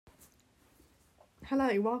Hello,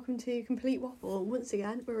 welcome to Complete Waffle. Once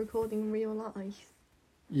again, we're recording in real life.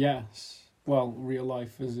 Yes. Well, real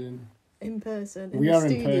life as in... In person, we the are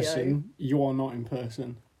studio. in person. You are not in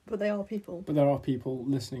person. But they are people. But there are people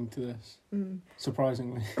listening to this.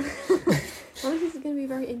 Surprisingly. Well, this is going to be a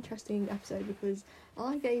very interesting episode because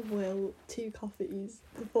I gave Will 2 coffees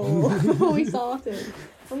before we started.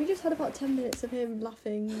 And we just had about 10 minutes of him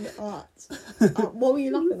laughing at... What were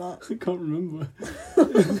you laughing at? I can't remember.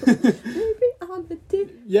 Maybe I'm a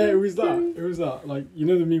different... Yeah, it was that. It was that. Like, you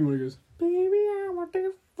know the meme where he goes, "Baby, I'm a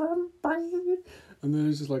different breed." And then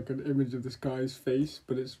it's just like an image of this guy's face,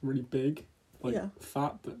 but it's really big. Like,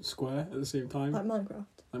 fat but square at the same time. Like Minecraft.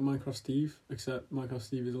 Like Minecraft Steve, except Minecraft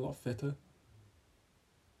Steve is a lot fitter.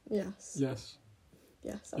 Yes. Yes.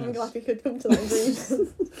 Yes, I'm glad we could come to that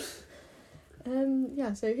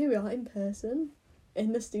agreement. So here we are in person,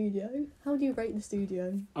 in the studio. How do you rate the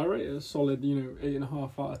studio? I rate it a solid,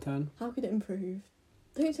 8.5 out of 10. How could it improve?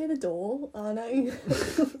 Don't say the door, I know.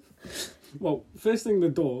 Well, first thing, the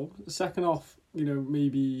door. Second off,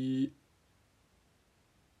 maybe...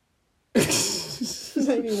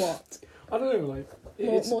 Maybe what? I don't know, like...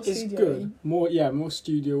 More it's studio-y. good. More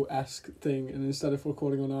studio-esque thing, and instead of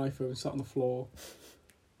recording on an iPhone, sat on the floor.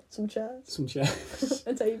 Some chairs. Some chairs.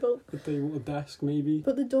 A table. A table, a desk, maybe.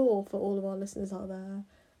 But the door, for all of our listeners out there,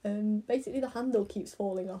 basically the handle keeps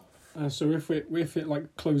falling off. So if it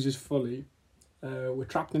like closes fully, we're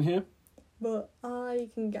trapped in here. But I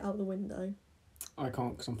can get out the window. I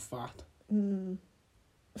can't because I'm fat.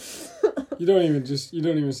 You don't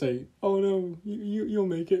even say, "Oh no, you'll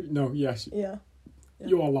make it." No, yes. Yeah.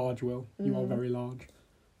 You are large, Will. You are very large.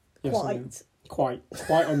 Yes, Quite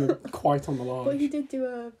on the large. But he did do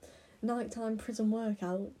a nighttime prison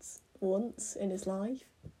workout once in his life.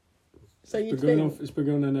 So it's been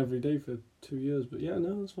going on every day for 2 years, but yeah,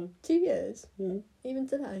 no, that's fine. 2 years? Yeah. Even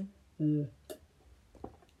today? Yeah.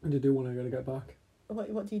 I do when I gotta get back.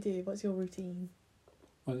 What do you do? What's your routine?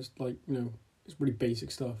 I just it's really basic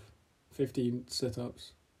stuff. 15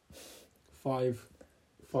 sit-ups. 5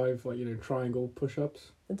 triangle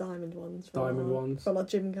push-ups. The diamond ones. From our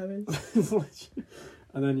gym goers.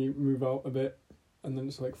 And then you move out a bit, and then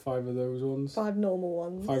it's like 5 of those ones. 5 normal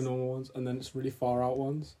ones. 5 normal ones, and then it's really far out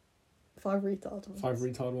ones. 5 retard ones. 5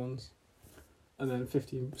 retard ones. And then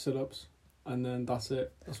 15 sit-ups, and then that's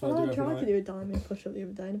it. That's what I do I tried every night. to do a diamond push-up the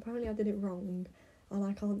other day, and apparently I did it wrong, and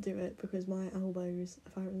I can't do it because my elbows,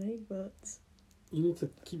 apparently, but... You need to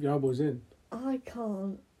keep your elbows in. I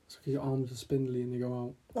can't. So your arms are spindly and they go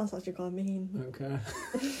out. That's actually quite mean. Okay.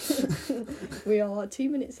 We are 2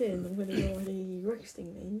 minutes in and Willie's already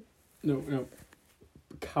roasting me. No.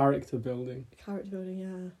 Character building. Character building,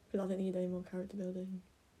 yeah. Because I don't need any more character building.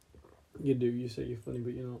 You do, you say you're funny,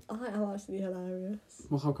 but you're not. I am actually hilarious.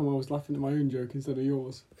 Well, how come I was laughing at my own joke instead of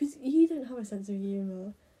yours? Because you don't have a sense of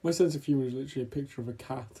humour. My sense of humour is literally a picture of a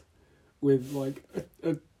cat with, like,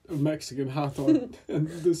 a Mexican hat on, and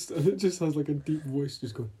it just has, like, a deep voice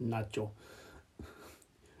just going, "Nacho."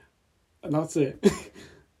 And that's it.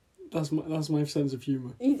 That's my sense of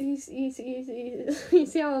humour. You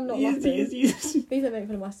see how I'm not laughing? Please don't make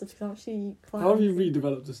fun of my stuff, because I'm actually quite... How have you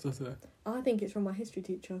redeveloped the stutter? I think it's from my history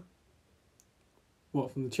teacher.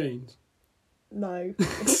 What, from the chains? No.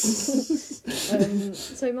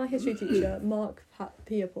 So my history teacher, Mark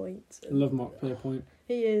Pierpoint. I love Mark Pierpoint.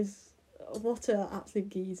 He is... What a absolute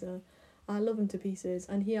geezer. I love him to pieces,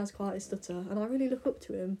 and he has quite a stutter, and I really look up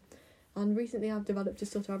to him. And recently I've developed a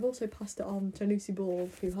stutter. I've also passed it on to Lucy Ball,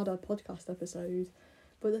 who had a podcast episode.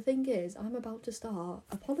 But the thing is, I'm about to start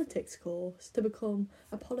a politics course to become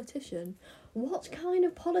a politician. What kind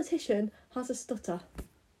of politician has a stutter?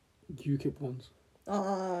 UKIP ones.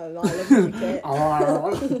 I love UKIP.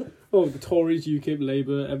 Oh, the Tories, UKIP,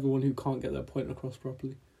 Labour, everyone who can't get their point across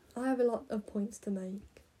properly. I have a lot of points to make.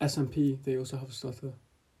 SNP, they also have a stutter.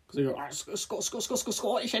 Because they go,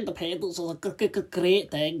 Scottish independence is a great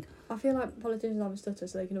thing. I feel like politicians have a stutter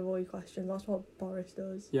so they can avoid questions. That's what Boris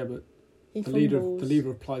does. Yeah, but He the fumbles. leader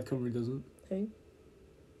of Plaid Cymru doesn't. Who?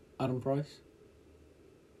 Adam Price.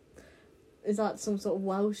 Is that some sort of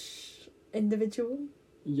Welsh individual?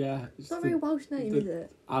 Yeah. It's not a very Welsh name, is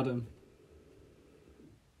it? Adam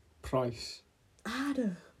Price.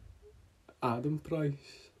 Adam Price.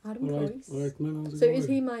 Price. Right, man, So is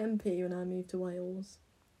he my MP when I move to Wales?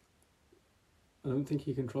 I don't think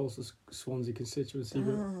he controls the Swansea constituency,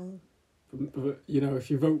 Ah. but if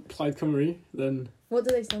you vote Plaid Cymru, then... What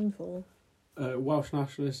do they stand for? Welsh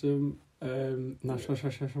nationalism,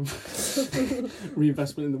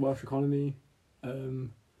 reinvestment in the Welsh economy,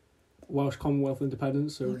 Welsh Commonwealth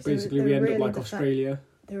independence, so basically we end up like Australia.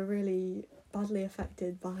 They were really badly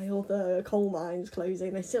affected by all the coal mines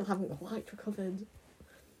closing. They still haven't quite recovered.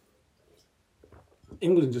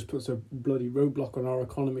 England just puts a bloody roadblock on our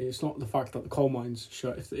economy. It's not the fact that the coal mines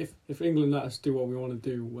shut. If England let us do what we want to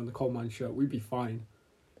do when the coal mines shut, we'd be fine.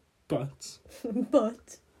 But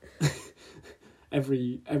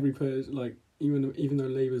every person, like, even though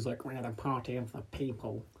Labour's like, we're the party of the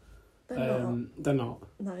people, they're not.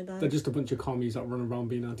 No, they're just a bunch of commies that run around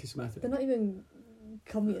being anti-Semitic. They're not even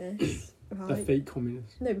communists. Right? They're fake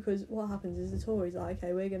communists. No, because what happens is the Tories are like,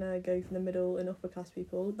 okay, we're going to go for the middle and upper class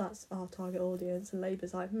people. That's our target audience. And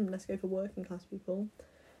Labour's like, let's go for working class people.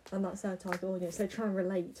 And that's their target audience. They try and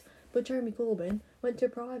relate. But Jeremy Corbyn went to a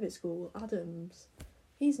private school, Adams.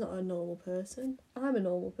 He's not a normal person. I'm a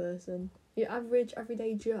normal person. Your average,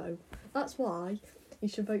 everyday Joe. That's why you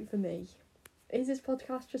should vote for me. Is this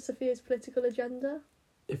podcast just Sophia's political agenda?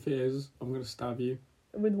 If it is, I'm going to stab you.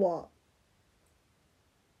 With what?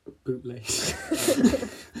 Bootlace.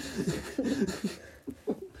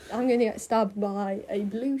 I'm going to get stabbed by a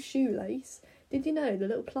blue shoelace. Did you know the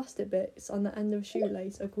little plastic bits on the end of a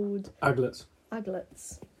shoelace are called aglets?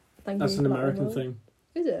 Aglets. Thank That's you. an American thing.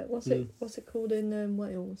 Is it? What's it called in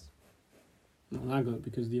Wales? Not an aglet,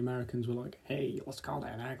 because the Americans were like, hey, let's call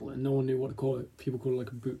that an aglet. No one knew what to call it. People called it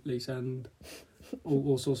like a bootlace end,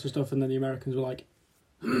 all sorts of stuff. And then the Americans were like,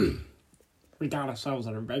 we got ourselves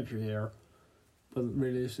an adventure here. But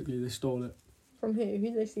realistically, they stole it. From who? Who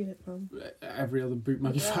did they steal it from? Every other boot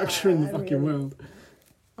manufacturer in the fucking world.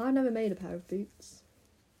 I never made a pair of boots.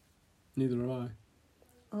 Neither have I.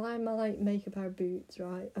 I might make a pair of boots,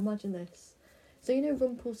 right? Imagine this. So you know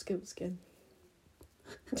Rumpelstiltskin?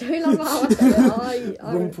 Don't laugh how I say it.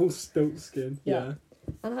 Rumpelstiltskin, yeah.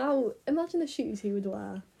 And how... Imagine the shoes he would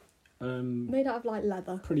wear. Made out of, like,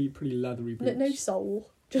 leather. Pretty leathery boots. No sole.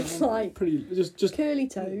 Just like... Pretty... Just curly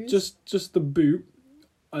toes. Just the boot,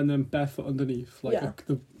 and then barefoot underneath. Like yeah.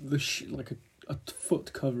 a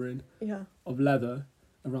foot covering of leather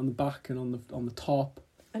around the back and on the top.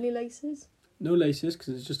 Any laces? No laces,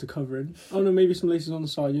 because it's just a covering. Oh no, maybe some laces on the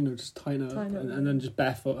side, just tighten up, and then just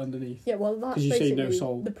barefoot underneath. Yeah, well that's you basically say no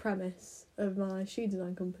sole. The premise of my shoe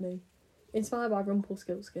design company. Inspired by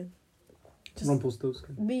Rumpelstiltskin.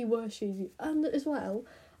 Rumpelstiltskin. The worst shoes. And as well,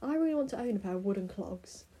 I really want to own a pair of wooden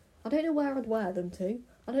clogs. I don't know where I'd wear them to.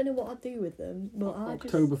 I don't know what I'd do with them, but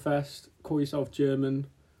Oktoberfest, call yourself German,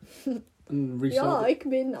 and restart. Ja, ich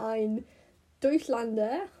bin ein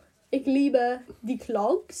Deutschlander. Ich liebe die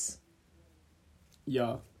Clogs.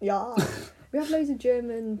 Yeah. Yeah. We have loads of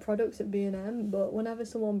German products at B&M, but whenever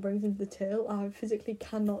someone brings into the till, I physically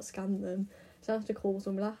cannot scan them. So I have to call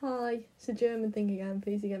someone like, hi, it's a German thing again,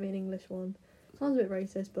 please get me an English one. Sounds a bit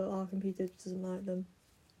racist, but our computer doesn't like them.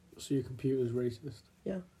 So your computer's racist?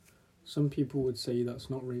 Yeah. Some people would say that's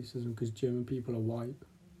not racism because German people are white,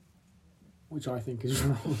 which I think is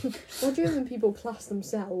wrong. Well, German people class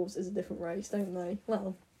themselves as a different race, don't they?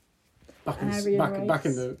 Well... Back in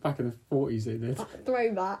the 40s they did.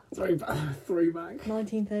 Throwback.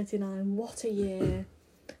 1939. What a year.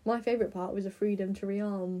 My favourite part was a Freedom to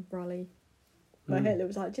Rearm rally. Where Hitler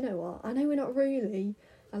was like, do you know what? I know we're not really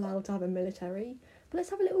allowed to have a military, but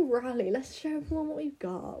let's have a little rally. Let's show everyone what we've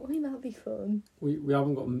got. Wouldn't that be fun? We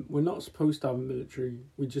haven't got... We're not supposed to have a military.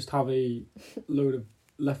 We just have a load of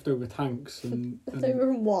leftover tanks and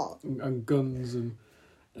what? And guns and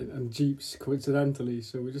jeeps, coincidentally,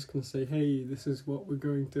 so we're just going to say, hey, this is what we're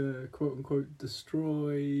going to quote unquote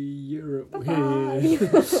destroy Europe with. I'm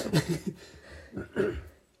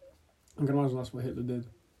going to imagine that's what Hitler did.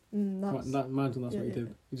 Imagine that's what he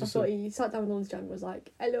did. He sat down with all his generals, was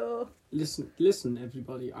like, hello. Listen,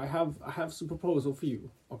 everybody, I have some proposal for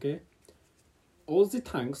you, okay? All the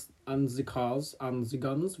tanks and the cars and the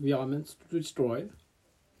guns we are meant to destroy,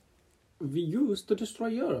 we use to destroy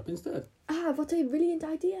Europe instead. Ah, what a brilliant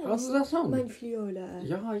idea. How does that sound? Mein Fliola.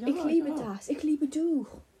 Ja. Ich liebe das. Ich liebe du.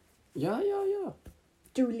 Ja.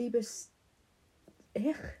 Du liebest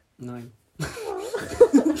ich? Nein.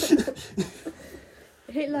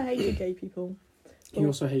 Hitler hated gay people. He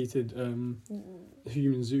also hated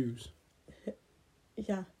human zoos.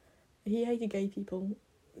 Yeah. He hated gay people.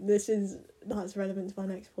 That's relevant to my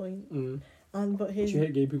next point. Do Do you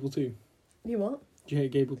hate gay people too? You what? Do you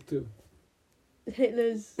hate gay people too?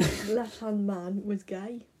 Hitler's left-hand man was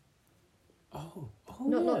gay.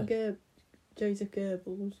 Not Joseph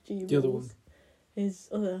Goebbels. The other one. His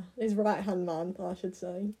right-hand man, I should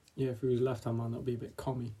say. Yeah, if he was left-hand man, that would be a bit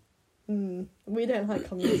commie. We don't like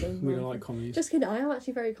communism. We don't like commies. Just kidding, I am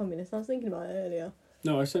actually very communist. I was thinking about it earlier.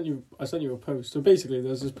 No, I sent you a post. So basically,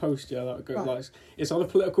 there's this post, that goes like, it's on a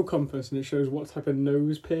political compass and it shows what type of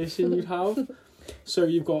nose piercing you'd have. So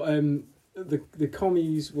you've got the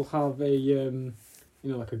commies will have a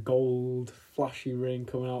like a gold flashy ring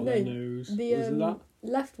coming out of their nose. The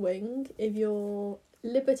left wing, if you're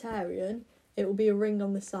libertarian, it will be a ring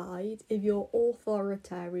on the side. If you're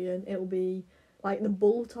authoritarian, it will be like the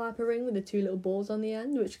bull type of ring with the two little balls on the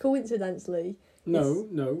end, which coincidentally...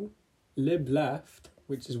 No. Lib left,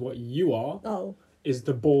 which is what you are, Oh. is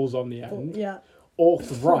the balls on the end. Yeah.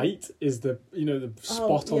 Auth right is the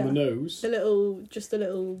spot on the nose. The little...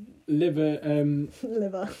 Liver,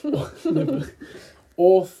 liver. liver.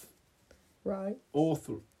 Auth... Right.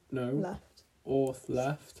 Auth... No. Left. Auth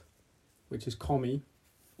left, which is commie,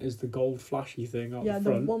 is the gold flashy thing up the front.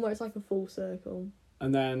 Yeah, the one where it's like a full circle.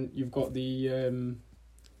 And then you've got the... you've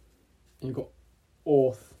got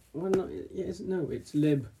auth... Well, no, it's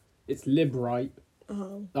lib. It's lib right.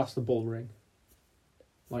 Oh. That's the bull ring.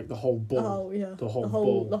 Like the whole bull. Oh, yeah. The whole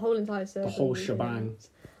bull. The whole entire circle. The whole shebang.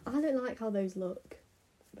 I don't like how those look,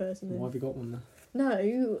 personally. Why have you got one there?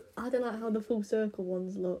 No, I don't like how the full circle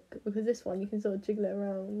ones look, because this one you can sort of jiggle it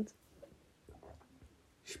around.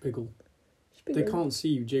 Spiggle. They can't see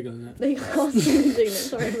you jiggling it. They can't see me jiggling it,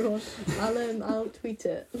 sorry everyone. I'll tweet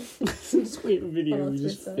it. Just tweet a video of you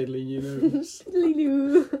just fiddling your nose.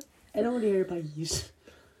 Hello there, boys.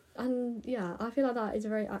 And yeah, I feel like that is a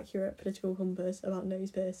very accurate political compass about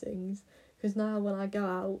nose piercings, because now when I go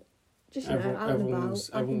out, just out and about, everyone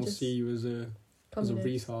will see you as a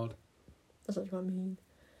retard. That's not what I mean.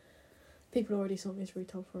 People already saw me as a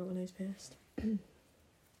retard for my nose pierced. I'm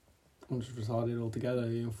just retarded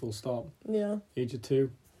altogether, full stop. Yeah. Age of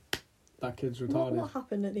 2, that kid's retarded. What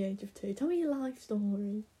happened at the age of 2? Tell me your life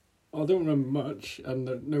story. I don't remember much,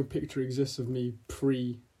 and no picture exists of me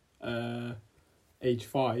age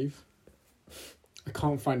 5. I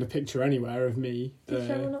can't find a picture anywhere of me. Did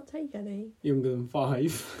Cheryl not take any? Younger than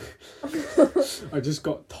 5. I just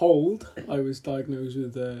got told I was diagnosed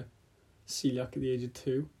with celiac at the age of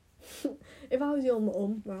 2. If I was your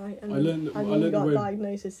mum, right, and you got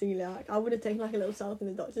diagnosed with celiac, I would have taken like a little selfie in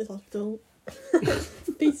the doctor's hospital.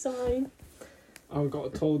 Peace sign. I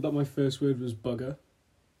got told that my first word was bugger.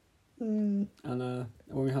 Mm. And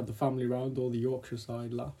when we had the family round, all the Yorkshire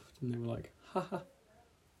side laughed, and they were like, haha,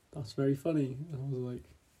 that's very funny. And I was like,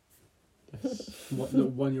 yes.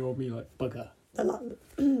 Little 1-year-old me like, bugger. The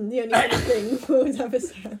only funny thing was ever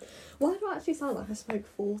said. Why do I actually sound like I smoke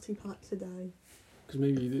 40 packs a day? Because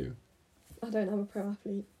maybe you do. I don't have a pro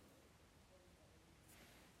athlete.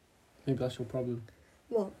 Maybe that's your problem.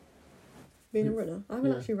 What? Being a runner? I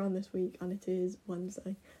haven't actually run this week, and it is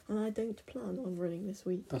Wednesday, and I don't plan on running this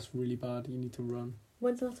week. That's really bad. You need to run.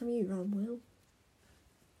 When's the last time you ran, Will?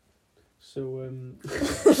 So, moving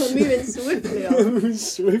swiftly on. Moving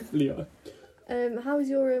swiftly on. How's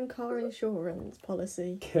your car insurance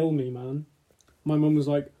policy? Kill me, man. My mum was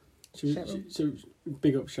like, she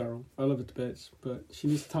big up Cheryl. I love her to bits, but she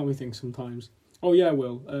needs to tell me things sometimes. Oh yeah,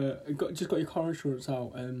 Will. Just got your car insurance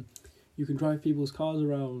out. You can drive people's cars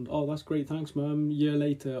around. Oh, that's great. Thanks, Mum. Year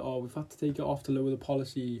later. Oh, we've had to take it off to lower the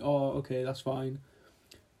policy. Oh, okay, that's fine.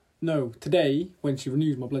 No, today, when she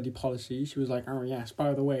renewed my bloody policy, she was like, oh yes,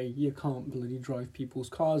 by the way, you can't bloody drive people's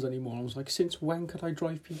cars anymore. I was like, since when could I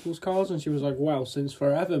drive people's cars? And she was like, well, since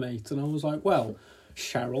forever, mate. And I was like, well,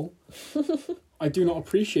 Cheryl, I do not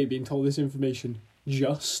appreciate being told this information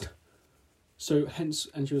just. So hence,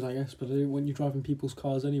 and she was like, yes, but I don't want you driving people's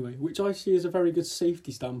cars anyway, which I see as a very good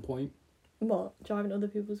safety standpoint. What? Driving other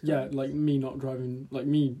people's cars? Yeah, like me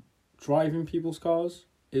driving people's cars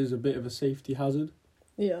is a bit of a safety hazard.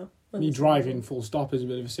 Yeah. Me driving full stop is a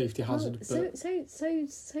bit of a safety hazard. Me.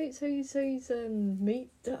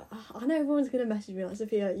 I know everyone's gonna message me like,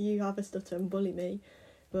 Sophia, you have a stutter and bully me,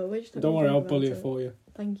 but we're just. Don't worry, I'll bully it for you.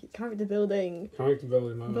 Thank you. Character building,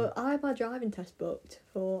 man. But I had my driving test booked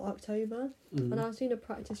for October, and I was doing a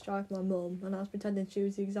practice drive with my mum, and I was pretending she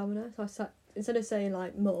was the examiner. So I sat, instead of saying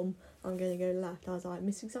like, "Mum, I'm going to go left," I was like,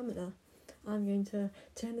 "Miss Examiner, I'm going to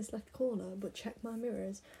turn this left corner, but check my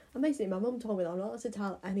mirrors." And basically, my mum told me that I'm not allowed to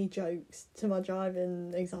tell any jokes to my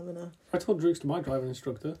driving examiner. I told jokes to my driving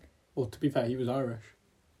instructor. Well, to be fair, he was Irish.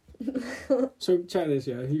 So check this,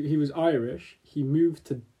 yeah. He was Irish. He moved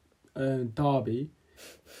to Derby,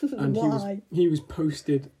 and he was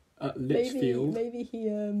posted at Lichfield. Maybe he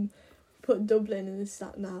put Dublin in his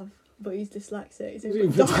sat nav, but he's dyslexic, so he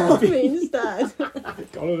put Derby instead.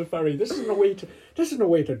 Got on the ferry. This isn't a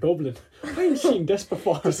way to Dublin. I ain't seen this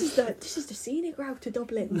before. This is the scenic route to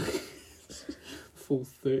Dublin. Full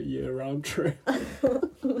 30-year round trip.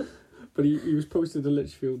 But he was posted to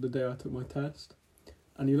Lichfield the day I took my test,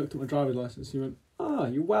 and he looked at my driver's license and he went, "Ah,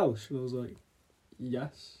 you're Welsh," and I was like,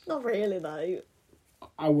 "Yes." Not really though.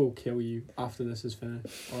 I will kill you after this is finished.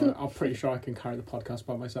 Alright, I'm pretty sure I can carry the podcast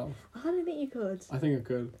by myself. I don't think you could. I think I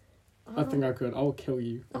could. I will kill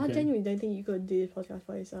you. Okay. I genuinely don't think you could do this podcast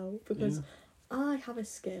by yourself, because I have a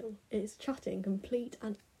skill. It's chatting complete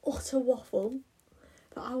and utter waffle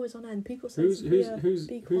for hours on end. People say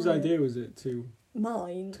whose idea was it to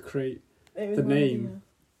mine to create it was the my name? idea.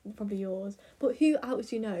 Probably yours. But who else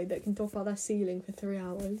do you know that can talk about their ceiling for 3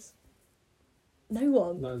 hours? No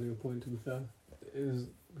one. That was a good point, to be fair.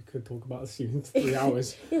 We could talk about the ceiling for 3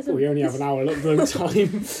 hours, Yeah, but we only have an hour upload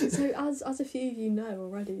time. So as a few of you know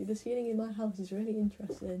already, the ceiling in my house is really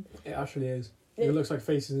interesting. It actually is. It looks like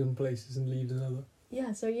faces in places and leaves in other.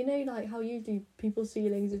 Yeah, so you know like how usually people's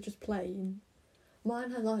ceilings are just plain? Mine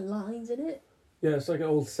has like lines in it. Yeah, it's like an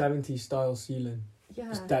old 70s style ceiling. Yeah.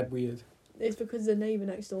 It's dead weird. It's because the neighbour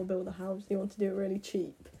next door built a house. They want to do it really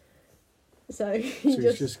cheap. So he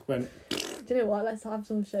just went... Do you know what? Let's have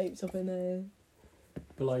some shapes up in there.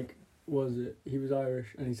 But like, what was it? He was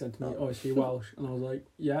Irish and he said to me, is he Welsh? And I was like,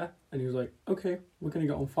 yeah. And he was like, okay, we're going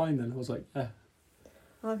to get on fine then. I was like, yeah.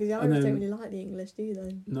 Oh, because the Irish don't really like the English, do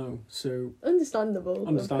they? No, so... Understandable.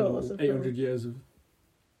 Of course. 800 years of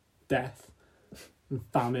death and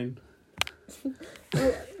famine.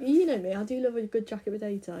 Well, you know me, I do love a good jacket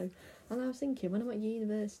potato. And I was thinking, when I'm at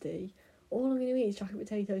university, all I'm going to eat is jacket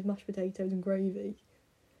potatoes, mashed potatoes and gravy.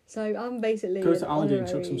 So I'm basically... Go to Aldi and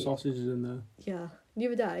chuck some sausages in there. Yeah. The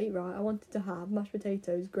other day, right, I wanted to have mashed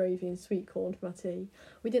potatoes, gravy and sweet corn for my tea.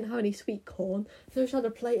 We didn't have any sweet corn, so I just had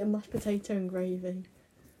a plate of mashed potato and gravy.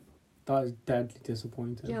 That is deadly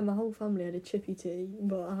disappointing. Yeah, my whole family had a chippy tea,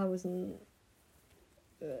 but I wasn't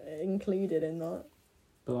included in that.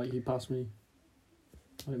 But like, he passed me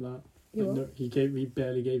like that. You Like, what? no, he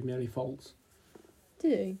barely gave me any faults.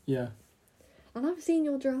 Did he? Yeah. And I've seen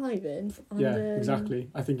your driving. And, Yeah, exactly.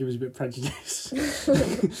 I think he was a bit prejudiced. I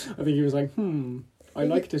think he was like, I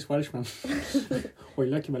like this Welshman. Or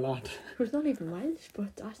you like him a lot. He was not even Welsh,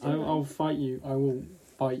 but I still I'll fight you. I will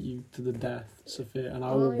fight you to the death, Sophia, and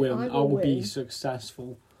I will win. I will will be win.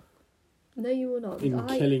 successful No, you will not. in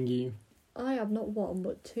killing you. I have not one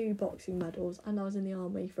but 2 boxing medals, and I was in the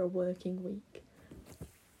army for a working week.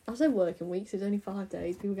 I say working weeks, it's only 5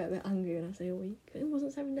 days. People get a bit angry when I say a week. It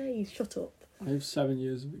wasn't 7 days, shut up. I have 7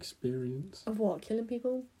 years of experience. Of what, killing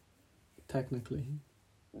people? Technically.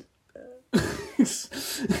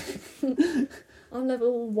 I'm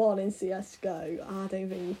level 1 in CSGO. I don't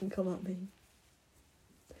think you can come at me.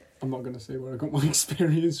 I'm not going to say where I got my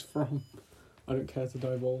experience from. I don't care to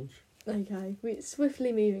divulge. Okay,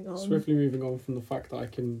 swiftly moving on. Swiftly moving on from the fact that I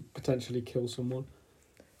can potentially kill someone.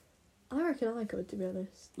 I reckon I could, to be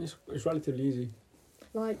honest. It's relatively easy.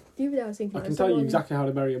 Like, the other day I was thinking... I can tell you exactly how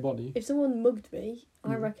to bury a body. If someone mugged me,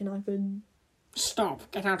 I reckon I could...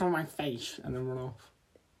 Stop! Get out of my face! And then run off.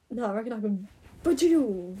 No, I reckon I could...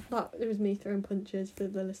 Bajoo! That, it was me throwing punches for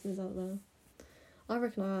the listeners out there. I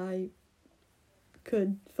reckon I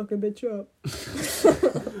could fuck a bitch up.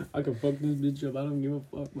 I can fuck this bitch up. I don't give a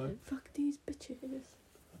fuck, mate. Fuck these bitches.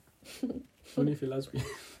 Only if you're lesbian.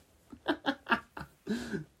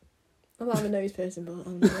 I'm not a nose person, but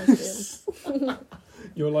I'm a lesbian.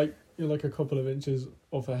 You're like a couple of inches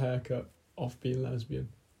off a haircut off being lesbian.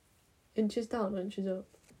 Inches down, inches up.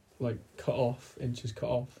 Like cut off, inches cut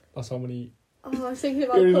off. That's how many. Oh, I was thinking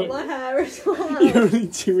about You're cut my hair as well. You're only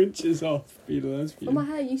 2 inches off being a lesbian. Well,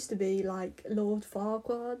 my hair used to be like Lord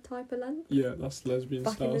Farquaad type of length. Yeah, that's lesbian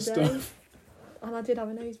Back in style the day. stuff. And I did have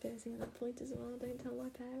a nose piercing at that point as well. Don't tell my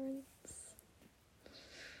parents.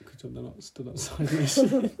 Good job they're not stood outside this.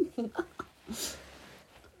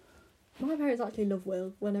 My parents actually love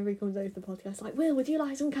Will whenever he comes over to the podcast. Like, Will, would you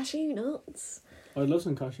like some cashew nuts? I'd love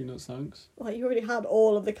some cashew nuts, thanks. Like, you already had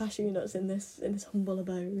all of the cashew nuts in this humble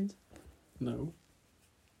abode. No.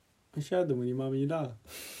 I shared them with your mum and your dad.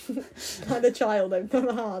 Like the child I've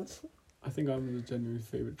never had. I think I'm the genuine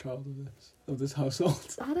favourite child of this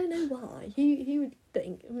household. I don't know why. He would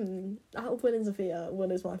think, out of Will and Sophia,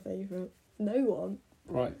 Will is my favourite. No one.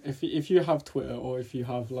 Right, if you have Twitter or if you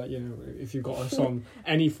have if you've got us on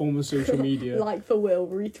any form of social media, Like for Will,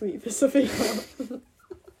 retweet for Sophia.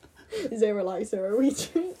 0 likes, 0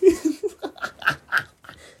 retweets.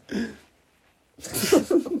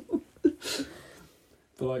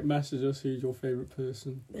 but message us who's your favourite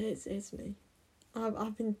person. It's me.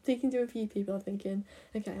 I've been speaking to a few people. I'm thinking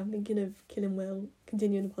of killing Will,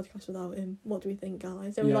 continuing the podcast without him. What do we think,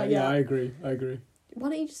 guys? And we're I agree. Why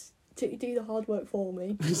don't you just do the hard work for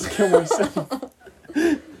me? Just kill myself.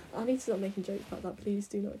 I need to stop making jokes about that. Please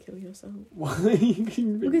do not kill yourself. Why?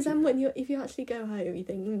 Because then if you actually go home, you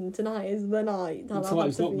think, tonight is the night.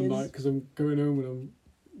 Tonight's not the night because I'm going home and I'm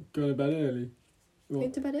going to bed early.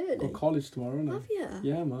 Going to bed early? Got college tomorrow, innit? Have you?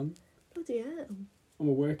 Yeah, man. Bloody hell. I'm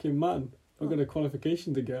a working man. I've got a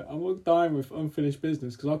qualification to get. I'm not dying with unfinished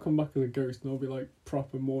business because I'll come back as a ghost and I'll be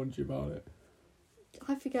proper mourned you about it.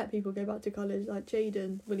 I forget people go back to college. Like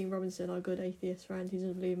Jaden William Robinson, our good atheist friend, who's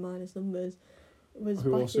doesn't believe in minus numbers, was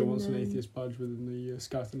Who back also in, wants an atheist badge within the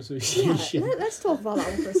Scouting Yeah, Association. let's talk about that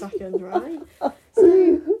one for a second, right?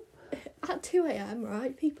 So, at 2 a.m,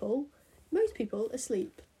 right, most people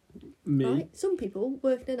asleep. Me. Right? Some people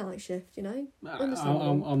working a night shift, you know.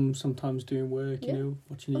 Understandable. I'm sometimes doing work, you Yeah. know,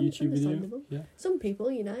 watching a YouTube video. Understandable. Yeah. Some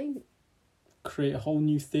people, you know. Create a whole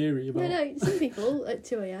new theory about. No. Some people at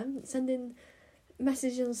 2 a.m. sending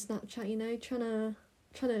messages on Snapchat, you know, trying to.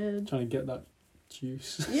 Trying to get that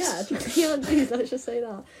juice. Yeah, trying to get on juice. Let's just say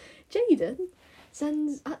that. Jaden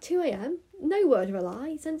sends at 2 a.m. No word of a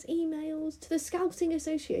lie. Sends emails to the Scouting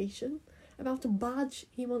Association about a badge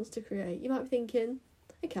he wants to create. You might be thinking,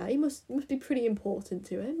 okay, must be pretty important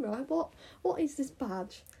to him, right? What is this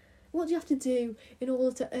badge? What do you have to do in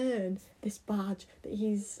order to earn this badge that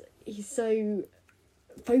he's so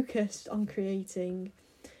focused on creating?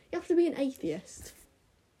 You have to be an atheist.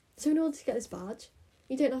 So in order to get this badge,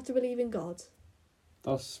 you don't have to believe in God.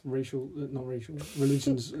 That's religion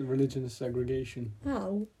segregation.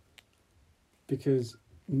 How? Because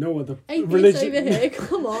no other Atheists religion. over here,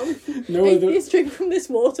 come on. no Atheists drink from this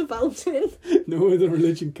water fountain. no other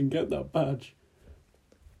religion can get that badge.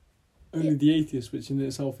 Only Yeah. the atheist, which in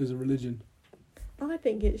itself is a religion. I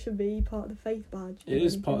think it should be part of the faith badge. It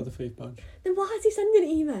is part of the faith badge. Then why is he sending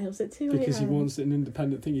emails at 2 a.m? Because he wants an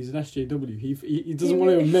independent thing. He's an SJW. He doesn't He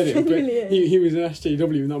want to really- admit it, but really is. he was an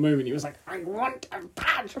SJW in that moment. He was like, I want a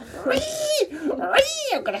badge.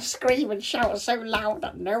 I'm going to scream and shout so loud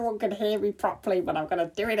that no one can hear me properly, but I'm going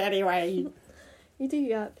to do it anyway. You do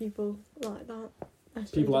get people like that.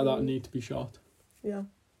 People like that SJW. need to be shot. Yeah.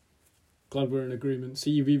 Glad we're in agreement.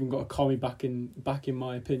 See, you've even got a commie back in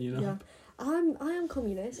my opinion. Yeah. I am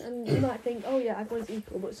communist, and you might think, oh yeah, everyone's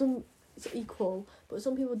equal, but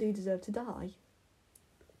some people do deserve to die.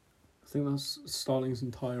 I think that's Stalin's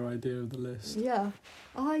entire idea of the list. Yeah,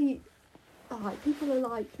 people are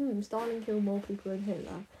like, Stalin killed more people than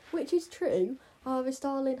Hitler, which is true. However,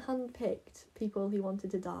 Stalin handpicked people he wanted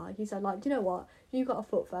to die. He said, like, do you know what? You got a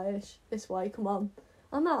foot fetish this way. Come on,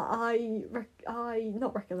 and that I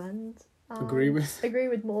not recommend. Agree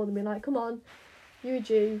with more than being like, come on, you're a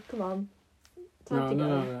Jew. Come on.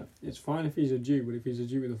 No. It's fine if he's a Jew, but if he's a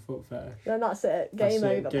Jew with a foot fetish, Then that's it. Game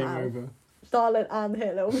over. Game pal. over. Stalin and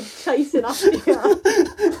Hitler will be chasing after you.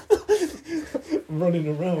 Running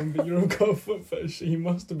around, but you've got a foot fetish, so you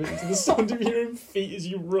masturbate to the sound of your own feet as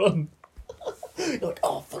you run. You're like,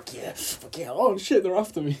 oh, fuck yeah. Oh, shit, they're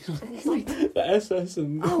after me. The SS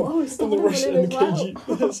and, and the Stalin Russian and the running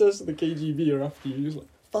the SS and the KGB are after you. You're just like,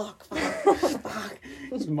 fuck.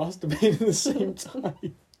 Just masturbating at the same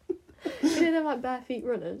time. You know, they're like bare feet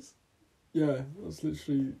runners. Yeah, that's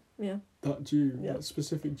literally that Jew, that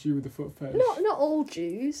specific Jew with the foot fetish. Not all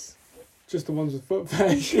Jews. Just the ones with foot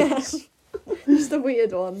fetishes. Yeah. Just the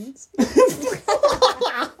weird ones.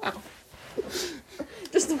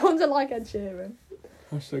 Just the ones that like Ed Sheeran.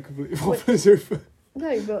 Hashtag completely waffles over.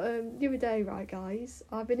 No, but the other day, right, guys,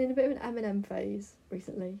 I've been in a bit of an Eminem phase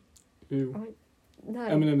recently. Ew. Right? No.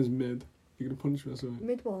 Eminem is mid. You're going to punch me or something?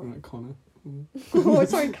 Mid what? Right, Connor. Oh,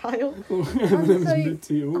 sorry, Kyle. Eminem's so mid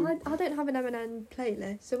to you. I don't have an Eminem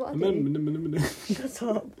playlist, so what I do... Eminem.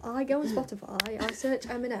 Shut up. I go on Spotify, I search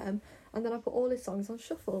Eminem, and then I put all his songs on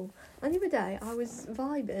shuffle. And the other day, I was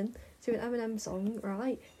vibing to an Eminem song,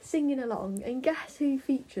 right, singing along, and guess who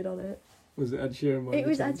featured on it? Was it Ed Sheeran? It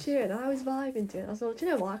was Ed Sheeran, and I was vibing to it. I thought, do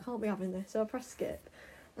you know what, I can't be having this, so I pressed skip.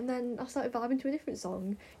 And then I started vibing to a different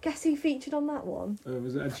song. Guess who featured on that one?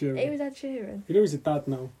 Was it Ed Sheeran? It was Ed Sheeran. You know he's a dad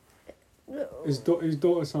now. No. His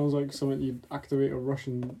daughter sounds like something you'd activate a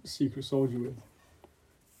Russian secret soldier with.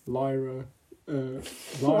 Lyra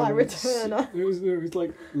Turner. It was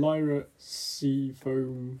like Lyra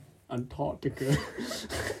Seafoam Antarctica.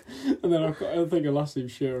 And then I think her last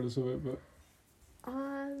name's Sheeran or something, but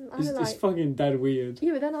it's fucking dead weird.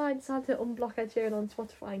 Yeah, but then I decided to unblock Ed Sheeran on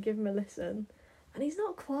Spotify and give him a listen, and he's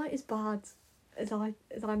not quite as bad as I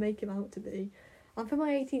make him out to be. And for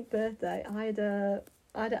my 18th birthday, I had an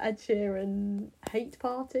Ed Sheeran hate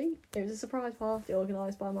party. It was a surprise party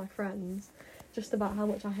organised by my friends, just about how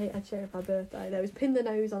much I hate Ed Sheeran for my birthday. There was Pin the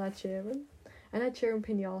Nose on Ed Sheeran, an Ed Sheeran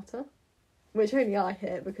pinata, which only I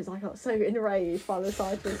hit because I got so enraged by the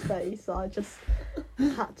sight of his face, I just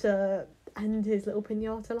had to end his little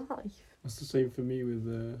pinata life. That's the same for me with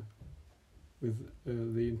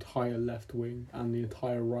the entire left wing and the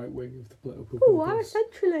entire right wing of the political Oh, I'm a compass.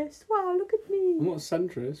 centralist. Wow, look at me. I'm not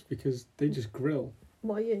centrist because they just grill.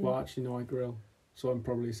 What are you? Well, actually, no, I grill, so I'm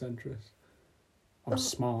probably centrist. I'm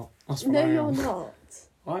smart. That's what No, I am. you're not.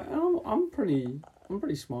 I'm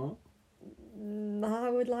pretty smart. I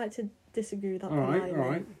would like to disagree with that. All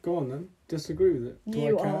right. Go on then. Disagree with it.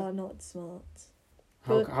 You are not smart.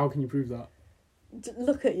 How can you prove that?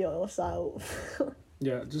 Look at yourself.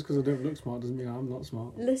 Yeah, just because I don't look smart doesn't mean I'm not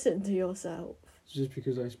smart. Listen to yourself. Just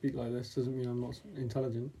because I speak like this doesn't mean I'm not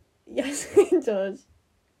intelligent. Yes, it does.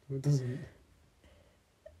 It doesn't.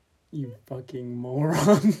 You fucking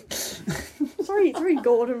moron. Sorry,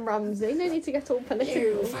 Gordon Ramsay. No need to get all political.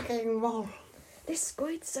 You fucking moron. This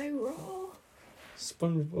squid's so raw.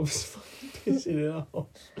 SpongeBob's fucking pissing it off.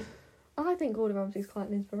 I think Gordon Ramsay's quite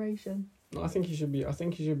an inspiration. No, I think he should be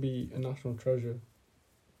a national treasure.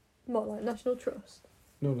 What, like National Trust?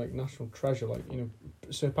 No, like national treasure, like, you know,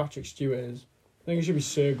 Sir Patrick Stewart is. I think it should be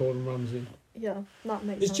Sir Gordon Ramsay. Yeah, that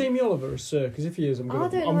makes Is sense. Jamie Oliver a Sir? Because if he is, I'm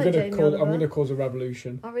Jamie gonna cause a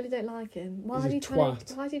revolution. I really don't like him. Why He's is he a trying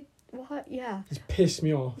twat. to? Yeah. He's pissed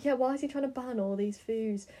me off. Yeah, why is he trying to ban all these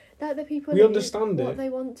foods? That the people We eat understand what it. they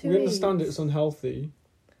want to We eat. understand it's unhealthy.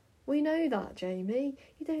 We know that, Jamie.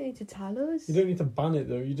 You don't need to tell us. You don't need to ban it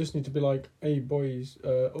though. You just need to be like, "Hey boys,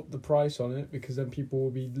 up the price on it," because then people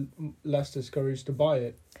will be less discouraged to buy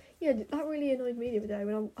it. Yeah, that really annoyed me the other day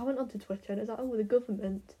when I went onto Twitter and it was like, oh, the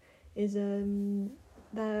government is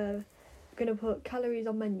they're gonna put calories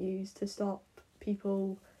on menus to stop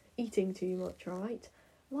people eating too much, right?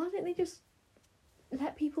 Why don't they just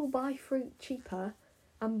let people buy fruit cheaper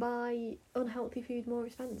and buy unhealthy food more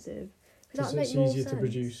expensive? Because that makes more sense.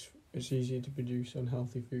 It's easier to produce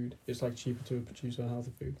unhealthy food. It's like cheaper to produce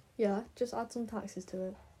unhealthy food. Yeah, just add some taxes to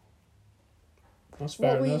it. That's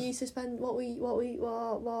fair enough. What we used to spend, what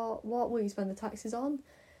we spend the taxes on,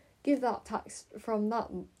 give that tax from that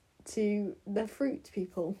to the fruit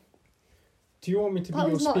people. Do you want me to be That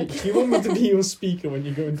your was not speaker? Do you want me to be your speaker when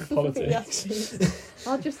you go into politics? Yes, please.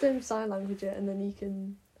 I'll just sign language it, and then you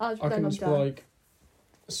can. I can just be like,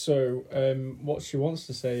 so what she wants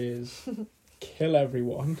to say is kill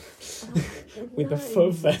everyone with the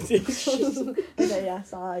foot fetish. Okay,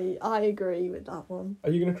 yes, I agree with that one.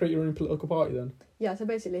 Are you going to create your own political party then? Yeah, so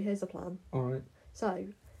basically here's the plan. Alright. So,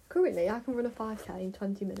 currently I can run a 5k in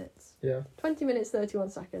 20 minutes. Yeah. 20 minutes,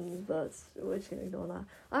 31 seconds, but we're just going to ignore that.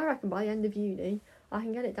 I reckon by the end of uni, I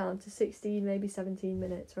can get it down to 16, maybe 17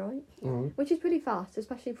 minutes, right? Alright. Which is pretty fast,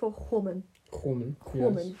 especially for a woman. Woman,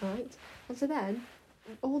 right? And so then,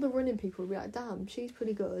 all the running people will be like, damn, she's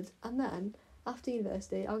pretty good. And then, after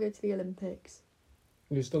university, I'll go to the Olympics.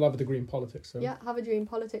 You still have a degree in politics, though. Yeah, have a degree in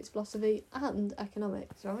politics, philosophy, and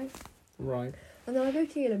economics, right? Right. And then I go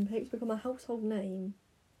to the Olympics, become a household name.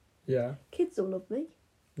 Yeah. Kids will love me.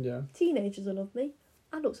 Yeah. Teenagers will love me.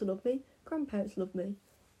 Adults will love me. Grandparents love me.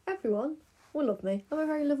 Everyone will love me. I'm a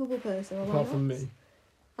very lovable person. Apart from me.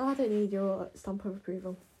 I don't need your stamp of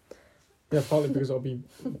approval. Yeah, partly because I'll be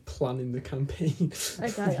planning the campaign Okay,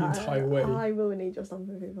 the entire way. I will need your stamp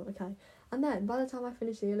of approval, okay. And then, by the time I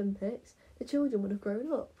finish the Olympics, the children would have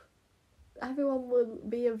grown up. Everyone will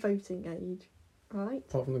be of voting age, right?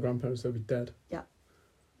 Apart from the grandparents, they'll be dead. Yeah.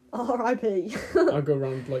 R.I.P. I'll go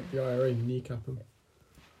around like the IRA and kneecap them.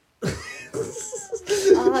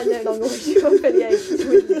 I no longer wish to affiliate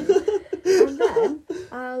with you. And then,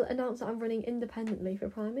 I'll announce that I'm running independently for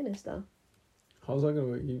Prime Minister. How's that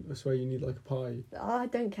going to work? I swear you need like a party. I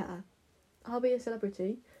don't care. I'll be a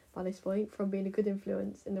celebrity by this point from being a good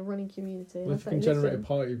influence in the running community. Well, if you can generate a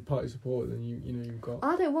party support, then you've got.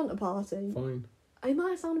 I don't want a party. Fine. It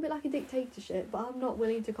might sound a bit like a dictatorship, but I'm not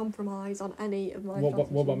willing to compromise on any of my.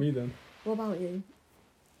 What about me then? What about you?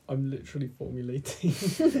 I'm literally formulating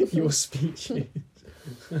your speeches.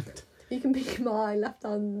 You can be my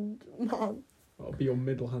left-hand man. I'll be your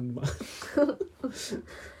middle hand man.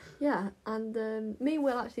 Yeah, and me and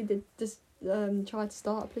Will actually did just try to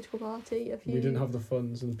start a political party. We didn't have the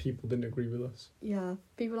funds and people didn't agree with us. Yeah,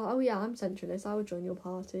 people were like, oh yeah, I'm centralist, I would join your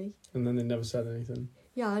party. And then they never said anything.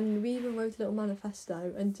 Yeah, and we even wrote a little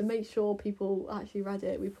manifesto, and to make sure people actually read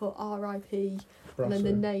it, we put R.I.P. and then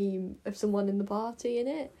the name of someone in the party in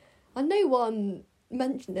it. And no one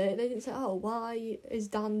mentioned it. They didn't say, oh, why is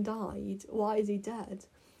Dan died? Why is he dead?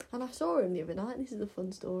 And I saw him the other night. This is a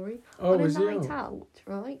fun story. Oh, on was a he night out? out,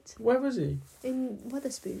 right? Where was he? In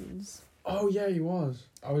Wetherspoons. Oh, yeah, he was.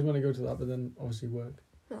 I was going to go to that, but then obviously work.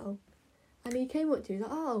 Oh. And he came up to me, he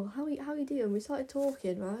was like, oh, how are you doing? We started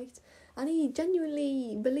talking, right? And he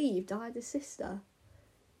genuinely believed I had a sister.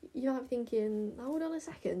 You might be thinking, hold on a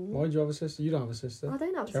second. Why do you have a sister? You don't have a sister. I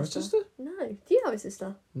don't have Do you a sister. have a sister? No. Do you have a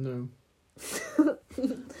sister? No.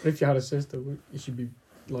 If you had a sister, you should be,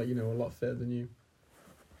 like, a lot fitter than you.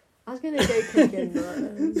 I was going to go cooking, but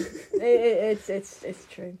it's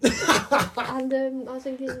true. And I was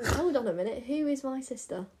thinking, hold on a minute, who is my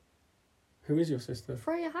sister? Who is your sister?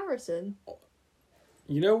 Freya Harrison.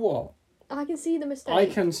 You know what? I can see the mistake. I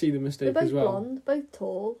can see the mistake They're both as well. blonde, both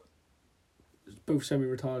tall. Both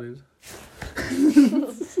semi-retarded.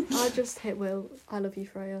 I just hit Will. I love you,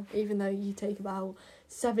 Freya. Even though you take about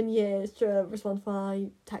 7 years to respond to my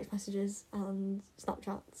text messages and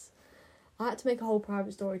Snapchats. I had to make a whole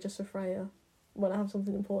private story just for Freya when I have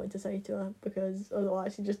something important to say to her, because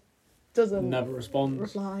otherwise she just doesn't Never responds.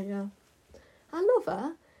 reply. Yeah, I love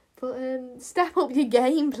her, but step up your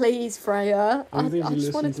game, please, Freya. I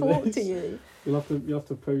just want to talk to you. You'll have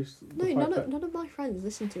to post. No, none of my friends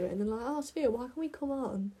listen to it, and they're like, "Oh, Sophia, why can't we come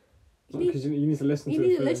on?" Because you need to listen to it. You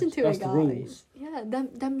need to first. listen to That's it, the guys. rules. Yeah,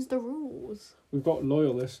 them's the rules. We've got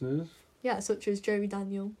loyal listeners. Yeah, such as Joey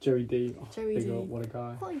Daniel. Joey D. Oh, Joey big D. up, what a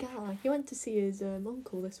guy. What a guy. He went to see his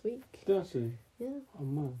uncle this week. Did I see? Yeah. Oh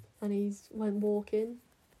man. And he's went walking.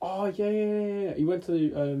 Oh yeah. He went to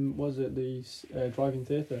the drive-in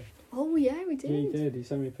theatre. Oh yeah, we did. Yeah, he did. He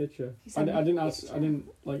sent me a picture. He I sent me a didn't ask. picture. I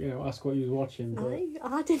didn't ask what he was watching. No, But,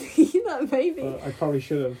 I didn't either, maybe. but I probably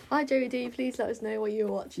should have. Hi Joey D, please let us know what you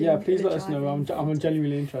were watching. Yeah, please in the let us know. drive-in I'm theatre.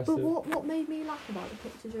 genuinely interested. But what made me laugh about the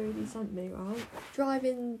picture Joey D sent me, right?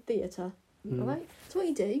 Drive-in theatre, right? So what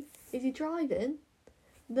you do is you drive in,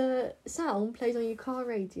 the sound plays on your car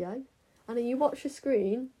radio, and then you watch the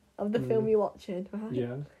screen of the film you're watching, right?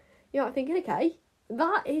 Yeah. You're like thinking, okay,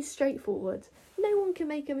 that is straightforward. No one can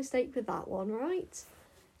make a mistake with that one, right?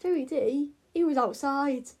 Joey D, he was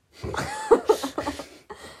outside.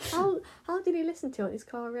 How did he listen to it on his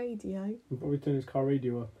car radio? He probably turned his car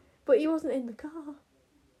radio up. But he wasn't in the car.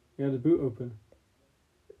 He had the boot open.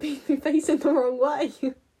 He'd be facing the wrong way.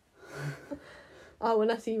 Oh,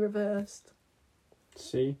 unless he reversed.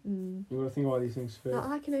 See? You got to think about these things first.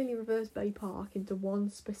 Now, I can only reverse Bay Park into one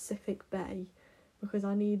specific bay because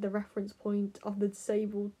I need the reference point of the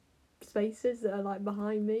disabled spaces that are like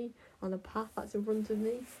behind me and the path that's in front of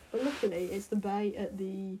me. But luckily, it's the bay at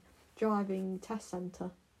the driving test centre.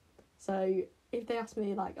 So if they ask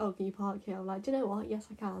me like, "Oh, can you park here?" I'm like, "Do you know what? Yes,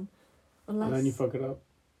 I can." Unless And then you fuck it up.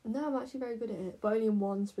 no, I'm actually very good at it, but only in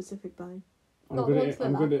one specific bay. I'm Not good one at to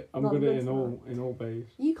I'm the good left, at I'm not good at one in to the all bays.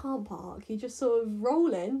 You can't park. You just sort of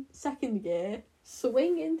roll in, second gear,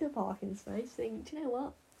 swing into parking space, think, do you know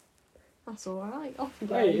what? That's alright, off you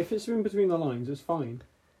go. Hey, if it's in between the lines, it's fine.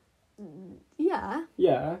 Yeah.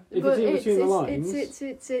 Yeah, if but it's in between the lines. It's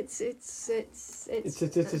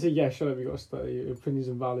Yeah, shut up, you got to study. Your opinion's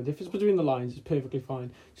invalid. If it's between the lines, it's perfectly fine.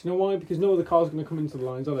 Do you know why? Because no other car's going to come into the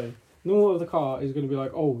lines, are they? No other car is going to be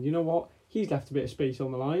like, oh, you know what? He's left a bit of space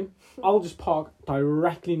on the line. I'll just park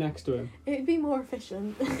directly next to him. It'd be more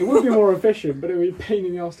efficient. It would be more efficient, but it would be a pain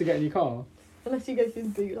in the ass to get in your car. Unless you go through the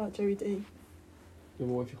boot like Joey D. Yeah,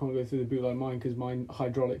 well, if you can't go through the boot like mine, because my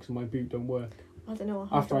hydraulics and my boot don't work. I don't know what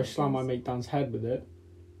After I hydraulics slam my is. mate Dan's head with it,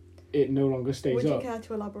 it no longer stays Would you up. care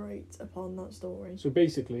to elaborate upon that story? So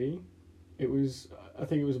basically, I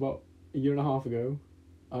think it was about a year and a half ago,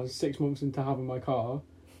 I was 6 months into having my car,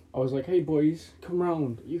 I was like, hey boys, come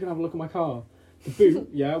round, you can have a look at my car. The boot,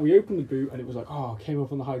 yeah, we opened the boot and it was like, came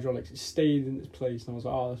up on the hydraulics, it stayed in its place, and I was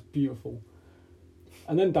like, that's beautiful.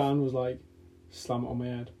 And then Dan was like, slam it on my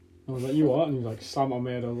head. I was like, you what? And he was like, slam it on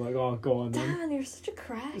my head. I was like, oh, go on then. Dan, you're such a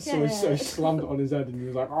crackhead. So I slammed it on his head and he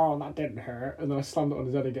was like, oh, that didn't hurt. And then I slammed it on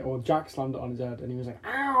his head again. Well, Jack slammed it on his head and he was like,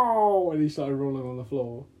 ow! And he started rolling on the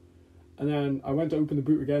floor. And then I went to open the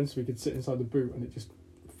boot again so we could sit inside the boot and it just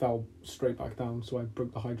fell straight back down. So I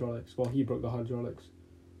broke the hydraulics. Well, he broke the hydraulics.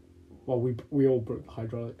 Well, we all broke the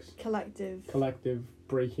hydraulics. Collective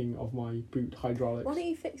breaking of my boot hydraulics. Why don't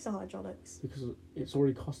you fix the hydraulics? Because it's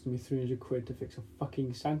already costing me £300 to fix a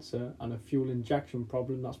fucking sensor and a fuel injection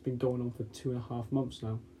problem that's been going on for 2.5 months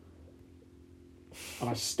now. And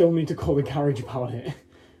I still need to call the garage about it.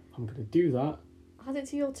 I'm going to do that Add it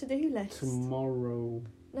to your to-do list. tomorrow.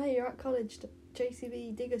 No, you're at college,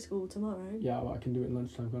 JCB digger school tomorrow. Yeah, well, I can do it in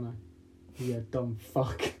lunchtime, can't I? Yeah, dumb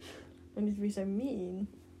fuck. I need to be so mean.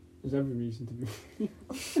 There's every reason to be.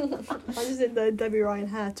 I just did the Debbie Ryan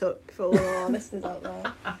hair tuck for all our listeners out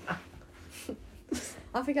there.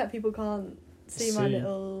 I forget people can't see my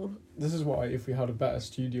little... This is why if we had a better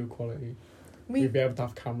studio quality, we'd be able to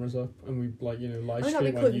have cameras up and we'd live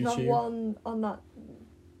stream on YouTube. Have one on that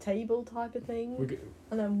table type of thing,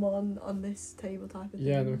 and then one on this table type of thing.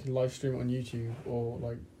 Yeah, and then we can live stream it on YouTube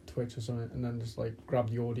or Twitch or something, and then just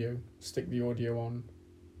grab the audio, stick the audio on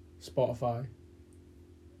Spotify.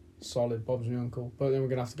 Solid, Bob's my uncle. But then we're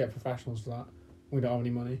gonna have to get professionals for that. We don't have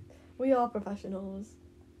any money. We are professionals.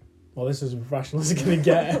 Well, this is as professional as it's gonna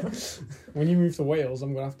get. When you move to Wales,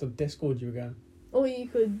 I'm gonna have to Discord you again. Or you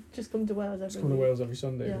could just come to Wales every Just come to week. Wales every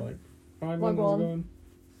Sunday. Yeah. Right, how's it going?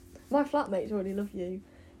 My flatmates already love you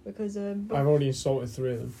because I've already insulted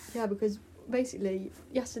 3 of them. yeah, because basically,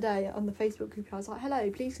 yesterday on the Facebook group, I was like, hello,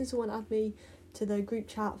 please can someone add me to the group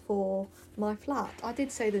chat for my flat? I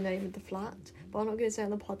did say the name of the flat, but I'm not going to say it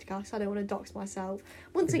on the podcast. I don't want to dox myself.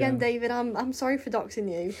 Once again, David, I'm sorry for doxing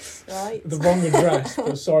you, right? The wrong address,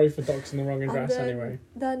 but sorry for doxing the wrong address anyway.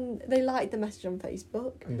 Then they liked the message on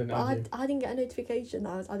Facebook, and then I didn't get a notification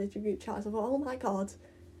that I was added to the group chat, so I thought, oh my god.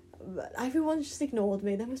 But everyone just ignored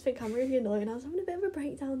me. They must think I'm really annoying. I was having a bit of a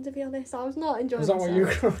breakdown, to be honest. I was not enjoying myself. Was that why you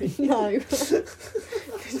were crying? No.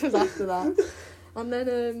 This was after that. And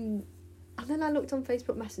then I looked on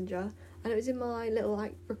Facebook Messenger, and it was in my little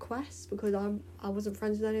like requests because I wasn't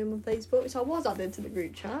friends with anyone on Facebook, so I was added to the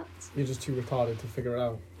group chat. You're just too retarded to figure it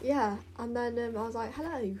out. Yeah, and then I was like,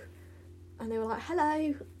 hello, and they were like,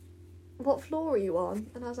 hello, what floor are you on?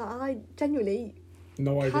 And I was like, I genuinely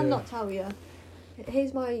cannot tell you.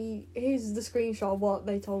 Here's the screenshot of what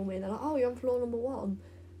they told me. And they're like, oh, you're on floor number 1.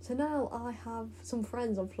 So now I have some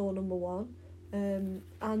friends on floor number 1.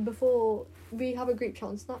 And before, we have a group chat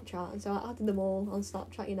on Snapchat, and so I added them all on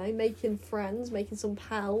Snapchat, you know, making friends, making some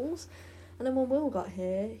pals. And then when Will got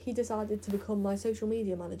here, he decided to become my social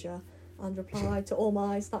media manager and reply to all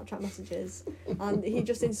my Snapchat messages. And he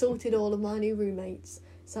just insulted all of my new roommates.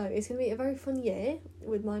 So it's going to be a very fun year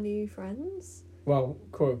with my new friends. Well,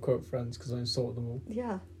 quote-unquote friends, because I insulted them all.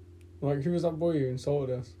 Yeah. Like, who was that boy who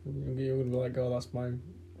insulted us? You're going to be like, oh, that's my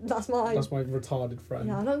retarded friend.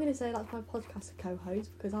 Yeah, I'm not going to say that's my podcast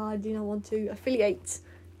co-host, because I do not want to affiliate.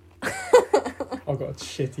 I've got a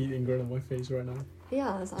shit-eating grin on my face right now. He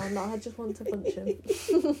has, and I just want to punch him.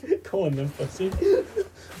 Go on then, pussy. I'll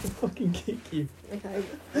fucking kick you. Okay,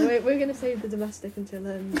 we're going to save the domestic until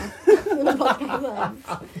the podcast ends.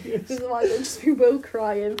 Because otherwise it'll just be Will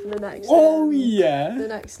crying for the next... the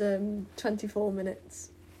next 24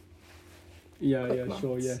 minutes. Sure. I don't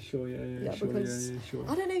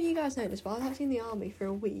know if you guys know this, but I was actually in the army for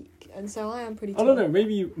a week, and so I am pretty... I don't know,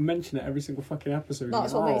 maybe you mention it every single fucking episode.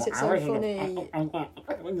 That's what makes it so funny.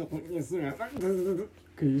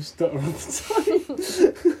 Can you stutter all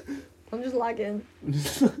the time? I'm just lagging.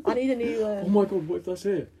 I need a new... Oh my god, what if that's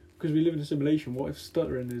it? Because we live in a simulation, what if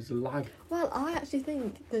stuttering is a lag? Well, I actually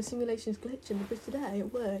think the simulation's glitching, because today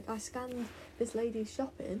at work I scanned this lady's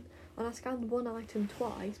shopping, and I scanned one item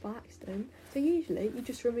twice by accident. So usually you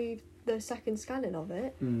just remove the second scanning of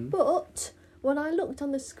it. But when I looked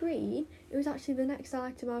on the screen, it was actually the next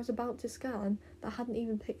item I was about to scan that I hadn't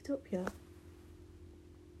even picked up yet.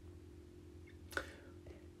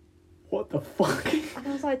 What the fuck? And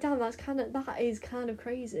I was like, damn, that is kind of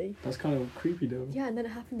crazy. That's kind of creepy though. Yeah, and then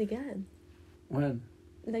it happened again. When?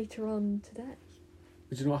 Later on today.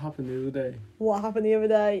 Did you know what happened the other day? What happened the other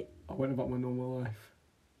day? I went about my normal life.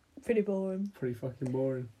 Pretty boring. Pretty fucking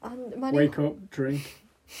boring. And wake up, drink,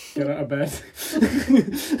 get out of bed,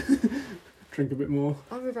 drink a bit more.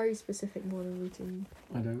 I have a very specific morning routine.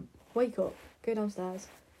 I don't. Wake up, go downstairs,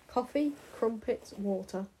 coffee, crumpets,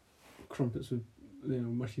 water. Crumpets with,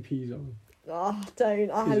 mushy peas on. Oh,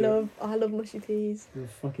 don't! I love mushy peas. You're a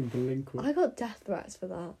fucking delinquent. I got death threats for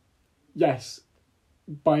that. Yes,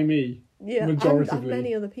 by me. Yeah, majoritively. and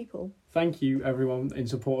many other people. Thank you, everyone, in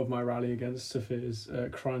support of my rally against Sophia's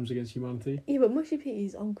crimes against humanity. Yeah, but mushy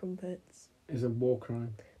peas on crumpets is a war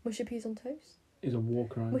crime. Mushy peas on toast is a war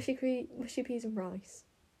crime. Mushy peas and rice.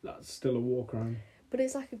 That's still a war crime. But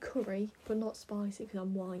it's like a curry, but not spicy because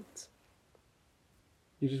I'm white.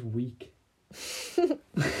 You're just weak.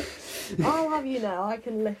 I'll have you know, I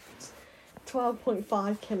can lift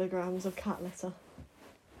 12.5 kilograms of cat litter.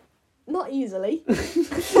 Not easily.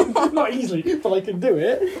 Not easily, but I can do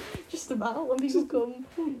it. Just about. When people come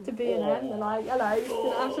to B&M, they're like, hello,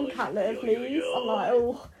 can I have some cat litter, please? I'm like,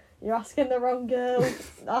 oh, you're asking the wrong girl.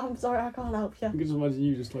 I'm sorry, I can't help you. I can just imagine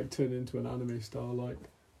you just turn into an anime star, like,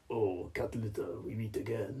 oh, cat litter, we meet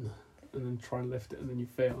again. And then try and lift it, and then you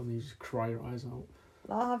fail, and you just cry your eyes out.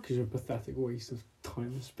 Because you're a pathetic waste of time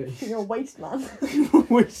and space. You're a waste man. You're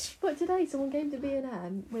a waste. But today someone came to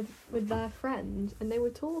B&M with their friend, and they were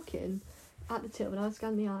talking at the till when I was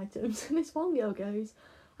scanning the items, and this one girl goes,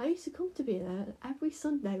 I used to come to B&M every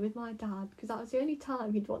Sunday with my dad because that was the only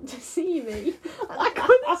time he'd want to see me. And I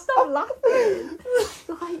couldn't stop laughing.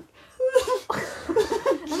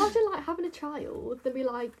 Imagine having a child, they'd be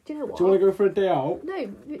like, do you know what? Do you want to go for a day out? No,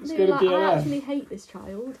 go to B&M. I actually hate this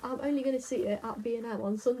child. I'm only going to see it at B&M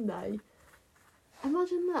on Sunday.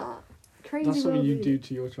 Imagine that. Crazy. That's something you do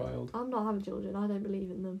to your child. I'm not having children. I don't believe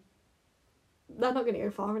in them. They're not going to go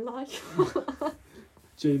far in life.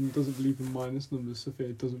 Jaden doesn't believe in minus numbers. Sophia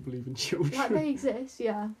doesn't believe in children. They exist,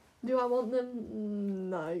 yeah. Do I want them?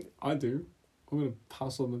 No. I do. I'm going to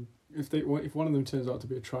pass on them. If one of them turns out to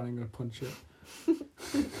be a tranny, I'm going to punch it.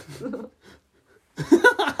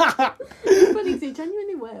 It's funny 'cause he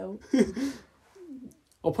genuinely will.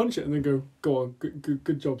 I'll punch it and then go on,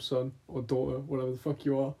 good job, son or daughter, whatever the fuck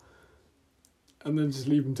you are, and then just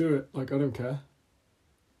leave them to it. Like, I don't care.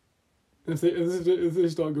 And if they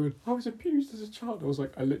start going, I was abused as a child, I was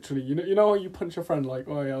like, I literally, you know how you punch a friend like,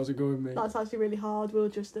 oh yeah, how's it going, mate? That's actually really hard. We'll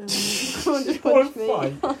just punch me.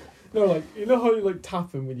 No, like, you know how you like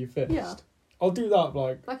tap him with your fist? Yeah. I'll do that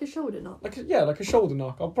like a shoulder knock. like a shoulder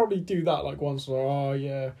knock. I'll probably do that like once. Like, oh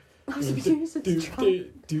yeah. I was abused as a child.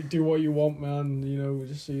 Do what you want, man. You know,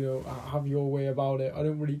 just have your way about it. I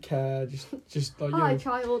don't really care. Just like, Hi,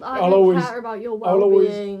 child. I don't care about your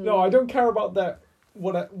well-being. No, I don't care about that.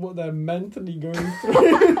 What they're mentally going through.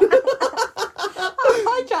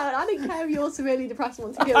 Hi, child. I don't care if you're severely depressed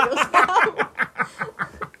and want to kill yourself.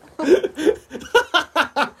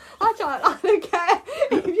 Hi, child. I don't care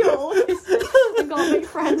if you're autistic and can't make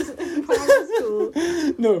friends in primary school.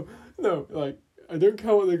 No. Like, I don't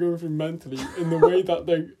care what they're going through mentally in the way that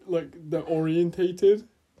they're orientated.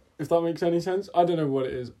 If that makes any sense. I don't know what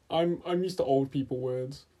it is. I'm used to old people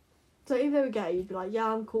words. So if they were gay, you'd be like, yeah,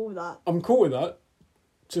 I'm cool with that. I'm cool with that.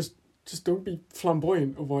 Just don't be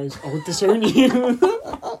flamboyant, otherwise I would disown you.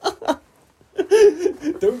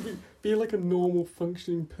 Don't be like a normal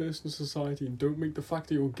functioning person in society, and don't make the fact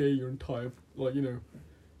that you're gay your entire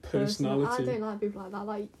personality. I don't like people like that.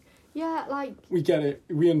 Like, yeah, like we get it.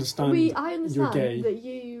 We understand. I understand you're gay. that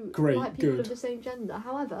you Great, like people good. of the same gender.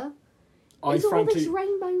 However, Is all this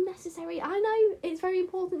rainbow necessary? I know it's very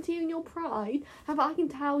important to you and your pride. However, I can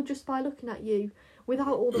tell just by looking at you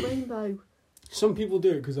without all the rainbow. Some people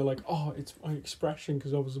do it because they're like, oh, it's my expression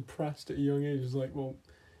because I was oppressed at a young age. It's like, well,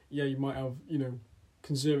 yeah, you might have,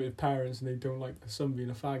 conservative parents and they don't like their son being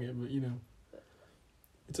a faggot, but,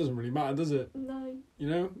 it doesn't really matter, does it?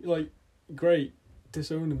 No. Like, great,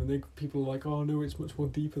 disown them, and people are like, oh, no, it's much more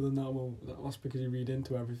deeper than that. Well, that's because you read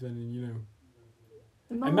into everything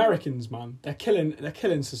and, Americans, man, they're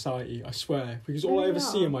killing society, I swear, because all I ever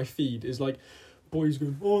see on my feed is, like, boys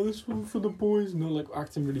going, oh, this one for the boys, and they're like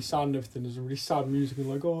acting really sad and everything. There's really sad music and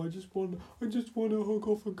like, oh, I just want to hook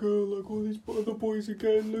off a girl like all these other boys are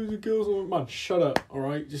getting loads of girls. I'm like, man, shut up, all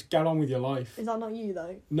right? Just get on with your life. Is that not you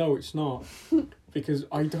though? No, it's not, because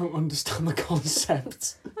I don't understand the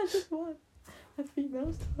concept. I just want a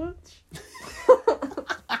female's touch.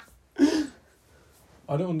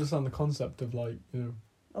 I don't understand the concept of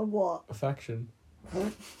Of what? affection.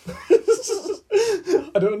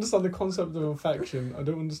 I don't understand the concept of affection. I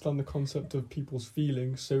don't understand the concept of people's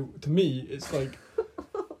feelings. So to me, it's like,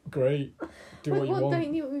 great, do what you want. What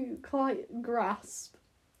don't you quite grasp?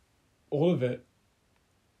 All of it.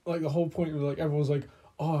 Like the whole point of like everyone's like,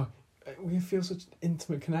 oh, we feel such an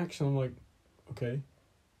intimate connection. I'm like, okay,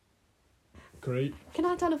 great. Can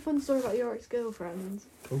I tell a fun story about your ex-girlfriend?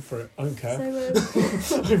 Go for it. I don't care.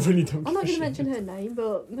 So, I really don't. I'm not going to mention her name,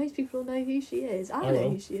 but most people know who she is. I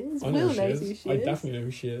know who she is. Will knows who she is. I definitely know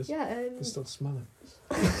who she is. Yeah. I can still smell it.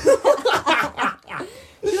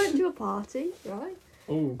 She went to a party, right?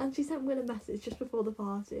 Oh. And she sent Will a message just before the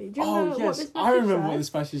party. Do you Oh, remember yes, what this message I remember said? what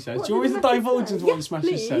this message says. What Do you want me did to the divulge message into say? what Yes, this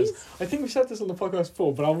message says? please. I think we said this on the podcast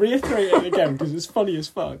before, but I'll reiterate it again because it's funny as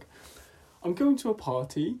fuck. I'm going to a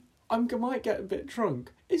party. I might get a bit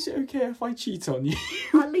drunk. Is it okay if I cheat on you?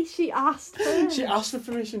 At least she asked first. She asked for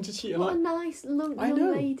permission to cheat. What a nice young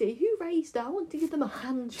lady. Who raised her? I want to give them a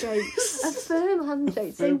handshake. A firm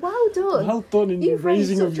handshake. Say, well done. Well done in the You've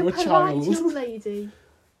raised raising of such a your polite child. young lady.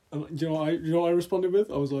 And do you know what I responded with?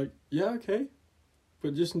 I was like, yeah, okay.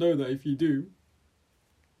 But just know that if you do,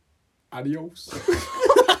 adios.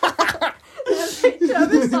 There's a picture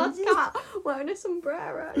of a sad cat wearing a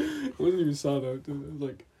sombrero. It wasn't even sad. It was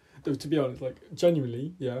like, to be honest, like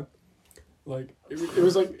genuinely, yeah. Like it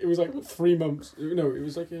was like 3 months. No, it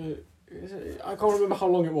was like I can't remember how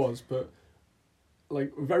long it was, but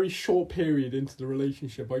like a very short period into the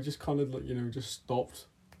relationship, I just kind of like just stopped.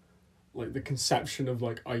 Like the conception of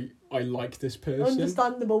like I like this person.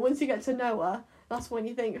 Understandable. Once you get to know her, that's when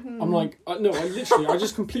you think. I'm like I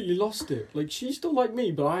just completely lost it. Like she still liked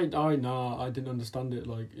me, but I didn't understand it.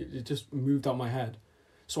 Like it just moved out my head.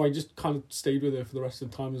 So I just kind of stayed with her for the rest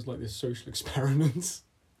of the time as like this social experiment.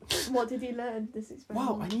 What did you learn this experiment?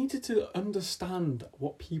 Wow, I needed to understand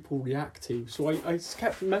what people react to. So I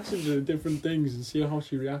kept messaging her different things and seeing how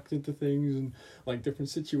she reacted to things and like different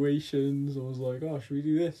situations. I was like, oh, should we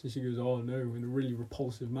do this? And she goes, oh no, in a really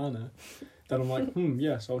repulsive manner. Then I'm like,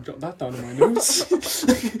 yes, I'll jot that down in my notes.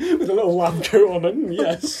 With a little lab coat on it,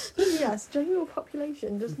 yes. Yes, general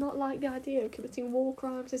population does not like the idea of committing war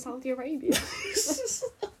crimes in Saudi Arabia.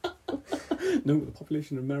 No, the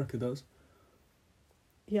population in America does.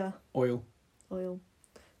 Yeah. Oil.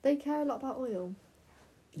 They care a lot about oil.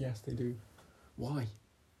 Yes, they do. Why?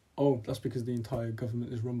 Oh, that's because the entire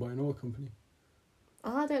government is run by an oil company.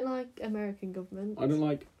 I don't like American government. I don't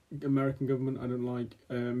like American government. I don't like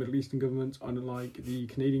Middle Eastern governments. I don't like the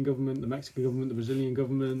Canadian government, the Mexican government, the Brazilian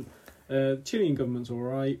government. Chilean government's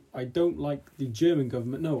alright. I don't like the German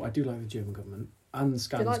government. No, I do like the German government and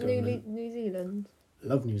Scan's government. Do you like New Zealand? I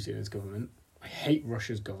love New Zealand's government. I hate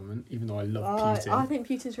Russia's government, even though I love Putin. I think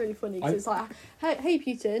Putin's really funny because it's like, hey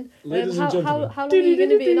Putin, how long are you going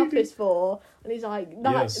to be in office for? And he's like,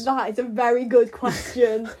 that is a very good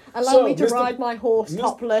question. Allow me to ride my horse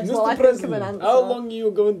topless while I think of an answer. How long are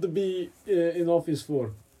you going to be in office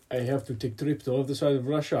for? I have to take a trip to the other side of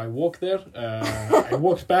Russia. I walk there, I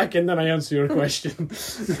walk back, and then I answer your question.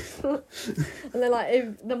 And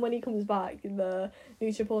then when he comes back, the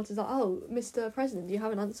news reporter's like, "Oh, Mr. President, do you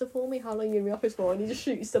have an answer for me? How long are you in the office for?" And he just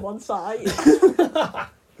shoots them on sight.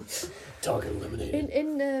 Target eliminated.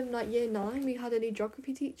 In year 9, we had a new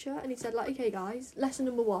geography teacher, and he said, like, "Okay, guys, lesson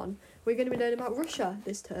number 1, we're going to be learning about Russia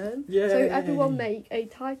this term. Yeah. So everyone make a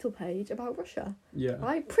title page about Russia." Yeah.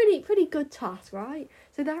 Right, pretty good task, right?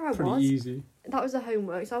 So there I was. Pretty easy. That was the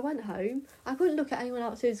homework. So I went home. I couldn't look at anyone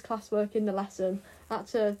else's classwork in the lesson. I had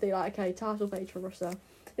to be like, okay, title page for Russia.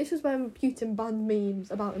 This was when Putin banned memes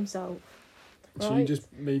about himself. Right? So you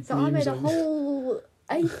just made So memes. I made a whole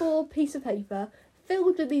A4 piece of paper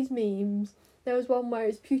filled with these memes. There was one where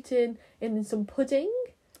it's Putin in some pudding.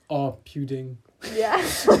 Oh, pudding. Yeah.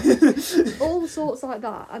 All sorts like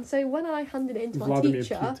that. And so when I handed it into my Vladimir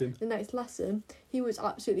teacher, Putin. the next lesson, he was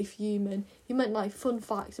absolutely fuming. He meant like fun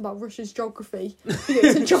facts about Russia's geography. It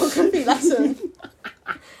was a geography lesson.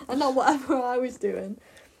 And not whatever I was doing.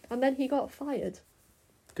 And then he got fired.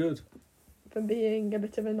 Good. For being a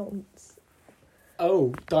bit of a nonce.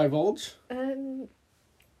 Oh, divulge?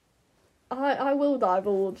 I will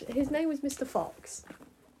divulge. His name was Mr. Fox.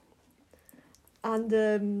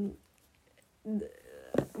 And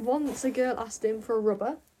once a girl asked him for a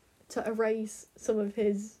rubber to erase some of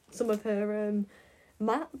her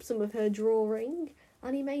map, some of her drawing,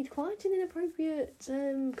 and he made quite an inappropriate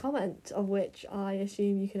comment, of which I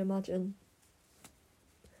assume you can imagine.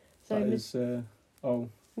 So That is, oh.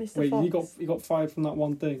 Mr. Wait, Fox, he got fired from that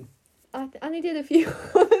one thing? and he did a few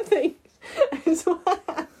other things as well.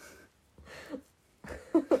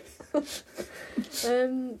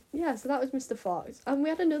 Yeah, so that was Mr. Fox. And we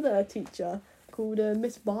had another teacher called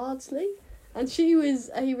Miss Bardsley, and she was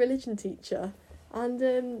a religion teacher,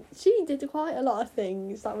 and she did quite a lot of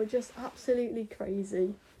things that were just absolutely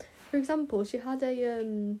crazy. For example, she had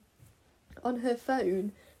on her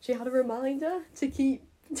phone, she had a reminder to keep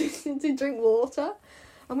to drink water,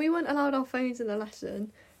 and we weren't allowed our phones in the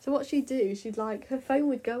lesson. So what she'd do, her phone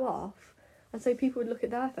would go off, and so people would look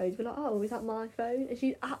at their phones, be like, "Oh, is that my phone?" And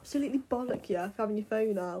she'd absolutely bollock you for having your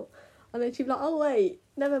phone out. And then she'd be like, "Oh wait,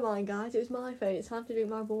 never mind guys, it was my phone, it's time to drink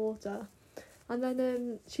my water." And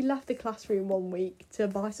then she left the classroom one week to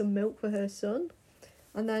buy some milk for her son.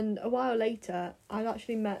 And then a while later, I'd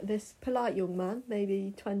actually met this polite young man,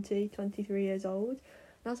 maybe 20, 23 years old.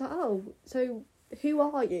 And I was like, "Oh, so who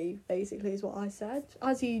are you?" basically is what I said,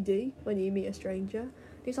 as you do when you meet a stranger.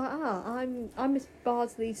 And he's like, I'm Miss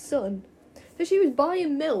Bardsley's son." So she was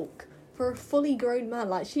buying milk for a fully grown man.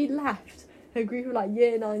 Like, she left her group of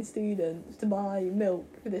year 9 students to buy milk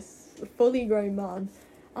for this fully grown man.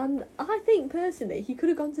 And I think personally he could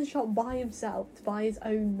have gone to the shop by himself to buy his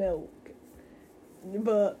own milk.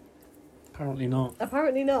 But Apparently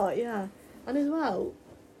not. Yeah. And as well,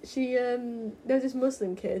 she there was this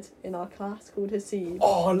Muslim kid in our class called Haseeb.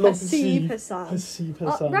 Oh, I love Haseeb Haseeb. Hassan. Haseeb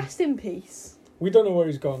Hassan. Rest in peace. We don't know where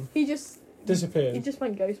he's gone. He just disappeared. He just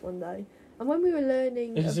went ghost one day. And when we were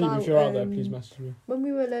learning Haseeb, if you're out there, please message me. When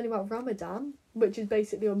we were learning about Ramadan, which is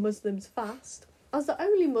basically a Muslim's fast, as the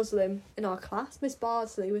only Muslim in our class, Miss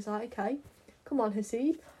Bardsley was like, "Okay, come on,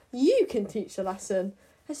 Haseeb, you can teach the lesson."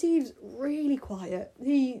 Haseeb's really quiet.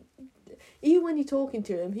 Even when you're talking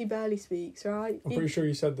to him, he barely speaks, right? I'm pretty sure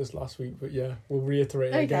you said this last week, but yeah, we'll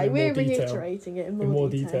reiterate it again in we're more detail. reiterating it in more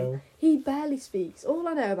detail. He barely speaks. All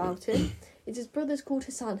I know about him is his brother's called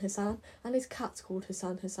Hassan Hassan, and his cat's called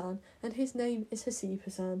Hassan Hassan, and his name is Haseeb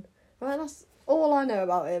Hassan. Right, that's all I know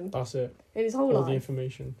about him. That's it. In his whole all life. the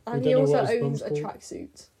information. And he also owns a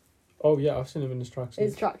tracksuit. Oh yeah, I've seen him in his tracksuit.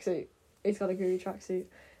 His tracksuit. He's got a guru tracksuit.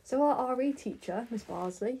 So our RE teacher, Miss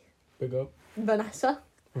Bardsley. Big up. Vanessa.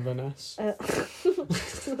 Vanessa.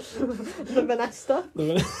 The Vanessa.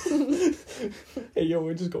 Hey yo,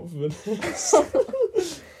 we just got Vanessa.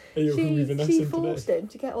 Hey yo, who we Vanessa she forced today? him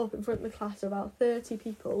to get up in front of the class of about 30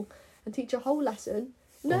 people and teach a whole lesson.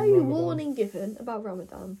 No Ramadan. warning given about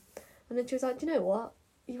Ramadan. And then she was like, "Do you know what?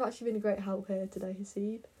 you've actually been a great help here today,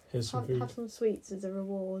 Haseeb. Here's some food. Have some sweets as a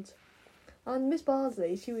reward. And Miss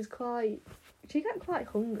Bardsley, she got quite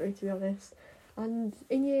hungry, to be honest. And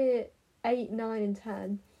in year 8, 9 and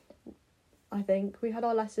 10, I think, we had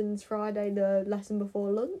our lessons Friday, the lesson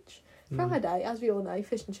before lunch. Friday, as we all know,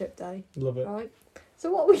 fish and chip day. Love it. Right?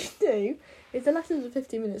 So what we do is the lessons are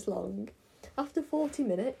 50 minutes long. After 40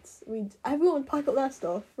 minutes, everyone would pack up their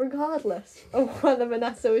stuff, regardless of whether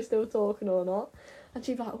Vanessa was still talking or not. And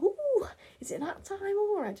she'd be like, ooh, is it that time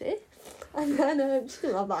already? And then she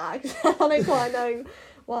didn't have that accent. I don't quite know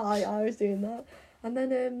why I was doing that. And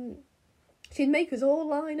then she'd make us all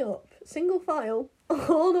line up, single file,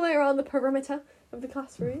 all the way around the perimeter of the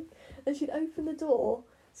classroom. And she'd open the door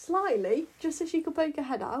slightly, just so she could poke her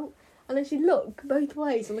head out. And then she'd look both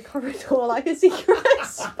ways on the corridor like a secret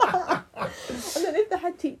spy. And then if the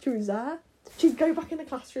head teacher was there, she'd go back in the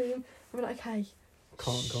classroom and be like, okay,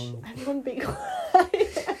 Can't go. everyone be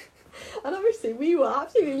quiet. And obviously we were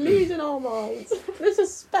absolutely losing our minds. The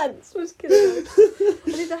suspense was killing us.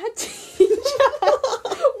 And if the head teacher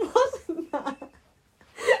wasn't there,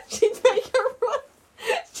 she'd make her run.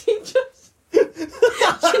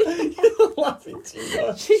 You're laughing too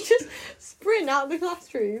much. She'd just sprint out of the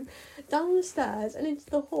classroom, down the stairs and into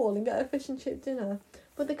the hall and get a fish and chip dinner.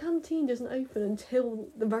 But the canteen doesn't open until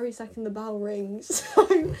the very second the bell rings.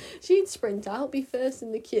 So she'd sprint out, be first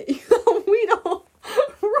in the queue, and we'd all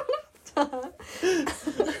run after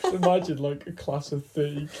her. Imagine like a class of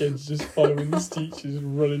 30 kids just following this teachers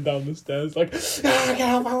running down the stairs like, get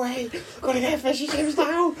out of my way, gotta get fish and chips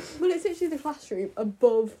now. Well, it's actually the classroom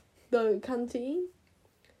above the canteen.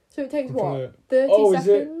 So it takes, Okay. 30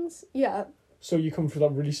 seconds? Yeah. So you come through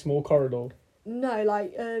that really small corridor? No,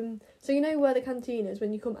 like, so you know where the canteen is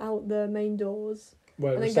when you come out the main doors?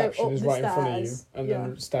 Where And then go reception up is the right in front of you, stairs. and Yeah.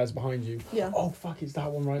 then stairs behind you. Yeah. Oh, fuck, it's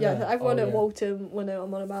that one right Yeah, there. everyone Oh, at yeah. Walton will know what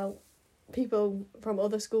I'm on about. People from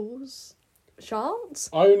other schools shan't.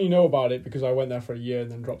 I only know about it because I went there for a year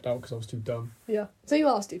and then dropped out because I was too dumb. Yeah. So you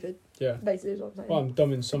are stupid, Yeah. basically, is what I'm saying. Well, I'm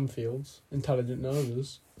dumb in some fields, intelligent in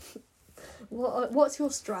others. What's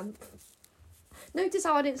your strength? Notice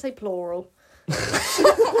how I didn't say plural.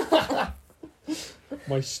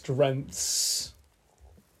 My strengths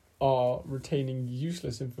are retaining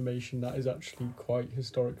useless information that is actually quite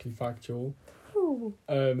historically factual. Ooh.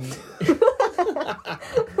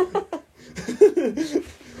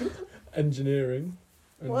 Engineering.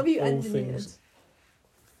 And What have you all engineered? things.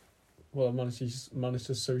 Well, I managed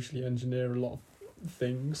to socially engineer a lot of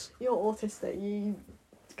things. You're autistic. You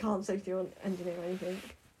can't socially engineer anything.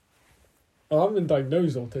 I haven't been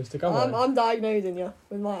diagnosed autistic, have I? I'm diagnosing you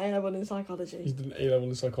with my A-level in psychology. He's done A-level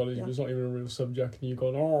in psychology, Yeah. but it's not even a real subject, and you've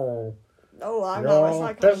gone, oh, Oh, I'm you're not a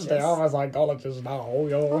psychologist. autistic, I'm a psychologist now,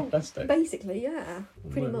 you're Well, autistic. Basically, yeah.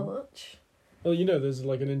 Pretty Well. much. Well, you know, there's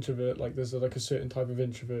like an introvert, like there's like a certain type of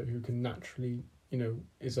introvert who can naturally, you know,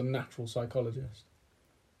 is a natural psychologist.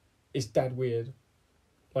 It's dead weird.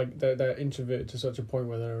 Like they're introverted to such a point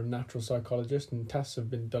where they're a natural psychologist, and tests have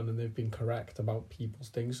been done and they've been correct about people's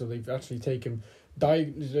things. So they've actually taken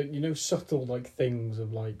subtle like things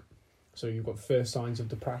of like, so you've got first signs of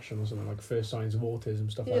depression or something, like first signs of autism,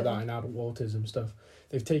 stuff like that, and adult autism stuff.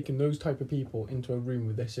 They've taken those type of people into a room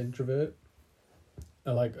with this introvert,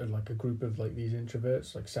 like a group of like these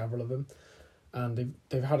introverts, like several of them, and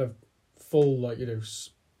they've had a full like, you know,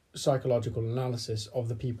 psychological analysis of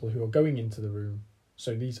the people who are going into the room.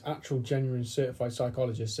 So these actual genuine certified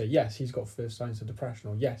psychologists say, yes, he's got first signs of depression,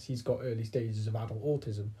 or yes, he's got early stages of adult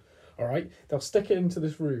autism. All right, they'll stick it into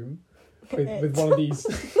this room with one of these.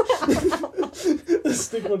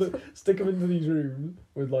 stick them into these rooms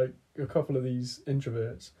with like a couple of these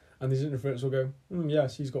introverts, and these introverts will go,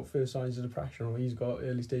 yes, he's got first signs of depression, or he's got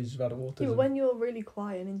early stages of adult autism. Yeah, but when you're really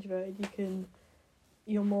quiet and introverted,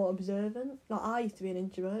 you're more observant. Like, I used to be an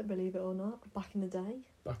introvert, believe it or not, back in the day.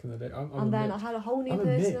 Back in the day, I'm And then mix. I had a whole new I'm a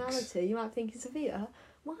mix. personality. You might think, Sophia,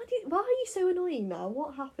 why are you so annoying now?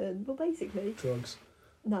 What happened? Well, basically, Drugs.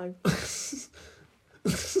 no. I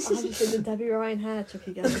just did the Debbie Ryan hair trick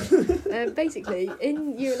again. Basically,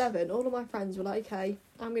 in year 11, all of my friends were like, okay,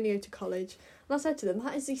 I'm going to go to college. And I said to them,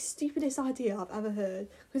 that is the stupidest idea I've ever heard.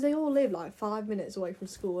 Because they all live like 5 minutes away from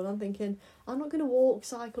school. And I'm thinking, I'm not going to walk,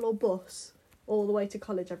 cycle or bus all the way to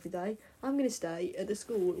college every day. I'm going to stay at the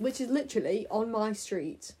school, which is literally on my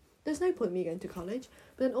street. There's no point in me going to college.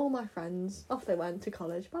 But then all my friends, off they went to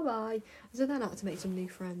college. Bye-bye. So then I had to make some new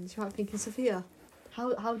friends. You're like thinking, Sophia,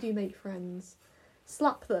 how do you make friends?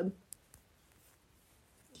 Slap them.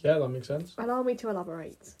 Yeah, that makes sense. Allow me to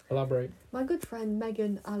elaborate. Elaborate. My good friend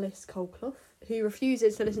Megan Alice Colclough, who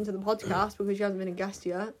refuses to listen to the podcast because she hasn't been a guest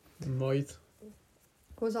yet. Might.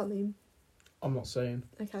 What does that mean? I'm not saying.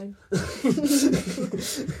 Okay.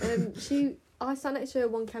 I sat next to her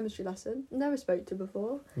one chemistry lesson. Never spoke to her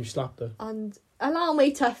before. You slapped her. And allow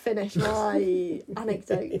me to finish my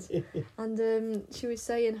anecdote. And she was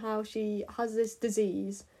saying how she has this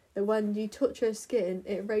disease that when you touch her skin,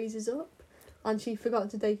 it raises up. And she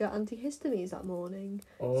forgot to take her antihistamines that morning.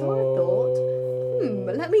 Oh. So I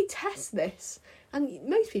thought, let me test this. And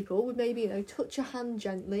most people would maybe, touch your hand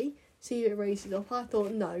gently, see if it raises up. I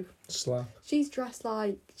thought, no. Slap. She's dressed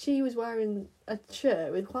like she was wearing a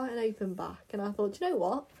shirt with quite an open back. And I thought, you know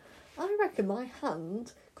what? I reckon my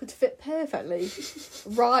hand could fit perfectly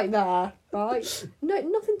right there, right? No,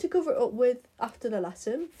 nothing to cover it up with after the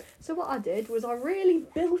lesson. So what I did was I really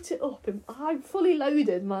built it up and I fully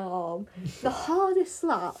loaded my arm, the hardest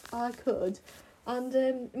slap I could,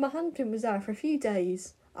 and my handprint was there for a few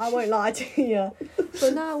days. I won't lie to you.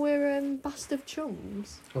 But now we're best of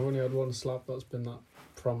chums. I've only had one slap that's been that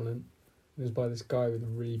prominent. It was by this guy with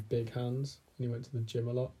really big hands, and he went to the gym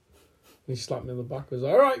a lot. And he slapped me on the back. Was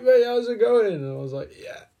like, "All right, mate, how's it going?" And I was like,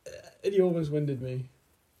 "Yeah." And he almost winded me.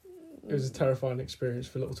 It was a terrifying experience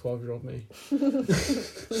for little 12-year-old me.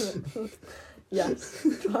 Yes,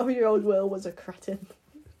 12-year-old Will was a cretin.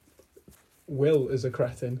 Will is a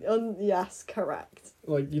cretin. Yes, correct.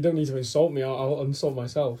 Like, you don't need to insult me. I'll insult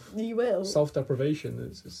myself. You will. Self-deprivation.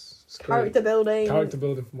 It's character building. Character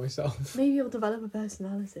building for myself. Maybe you'll develop a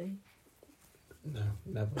personality. No,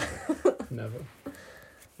 never. Never.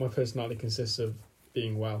 My personality consists of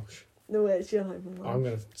being Welsh. No, it's your home. I'm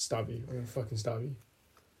going to stab you. I'm going to fucking stab you.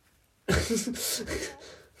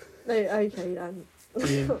 No, okay then.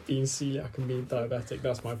 being celiac and being diabetic,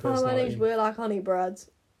 that's my Oh, personality. my name's Will, I can't eat bread.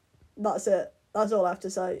 That's it. That's all I have to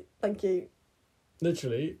say. Thank you.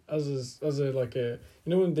 Literally, as a like a,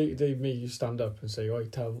 when they make you stand up and say, "Oh, you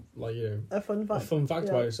tell a fun fact,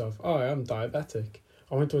 about yourself." Oh, I am diabetic.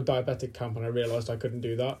 I went to a diabetic camp and I realised I couldn't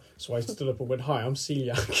do that, so I stood up and went, "Hi, I'm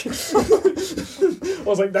celiac." I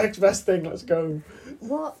was like, "Next best thing, let's go."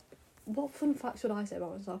 What fun facts would I say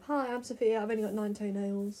about myself? Hi, I'm Sophia. I've only got 9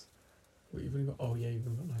 toenails. What, you've only got? Oh yeah, you've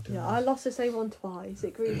only got 9 toenails. Yeah, I lost the same one twice.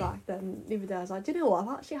 It grew back. Then the other day I was like, do you know what?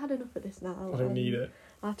 I've actually had enough of this now. I don't need it.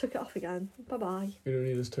 I took it off again. Bye bye. You don't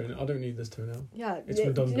need this toenail. I don't need this toenail. Yeah, It's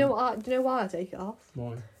redundant. Do you know why I take it off?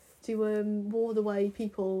 Why? To ward away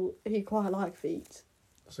people who quite like feet.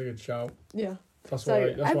 That's a good shout. Yeah. That's So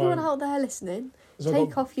why. That's everyone why out there listening, so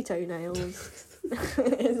take off your toenails.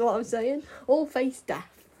 Is what I'm saying. Or face death.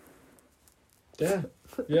 Yeah,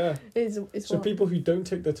 yeah. Is So what? people who don't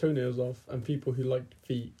take their toenails off and people who like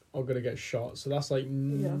feet are gonna get shot. So that's like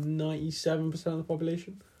 97% of the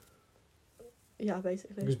population. Yeah,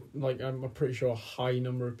 basically. Because I'm pretty sure a high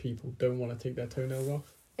number of people don't want to take their toenails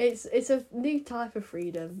off. It's a new type of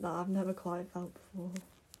freedom that I've never quite felt before.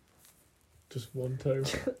 Just one toe.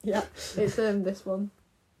 Yeah, it's this one.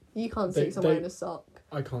 You can't see it 'cause I'm wearing a sock.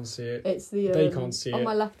 I can't see it. It's the they can't see on it.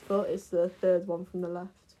 my left foot. It's the third one from the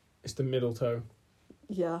left. It's the middle toe.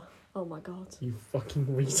 Yeah. Oh my god. You fucking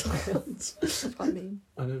retard. That's quite mean.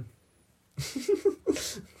 I know.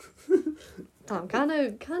 Damn, kind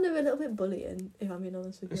of a little bit bullying, if I'm being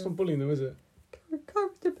honest with you. It's not bullying though, is it?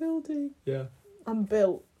 Character building. Yeah. I'm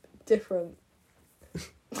built different.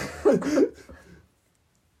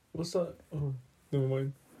 What's that? Oh, never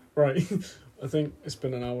mind. Right. I think it's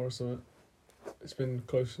been an hour or so. It's been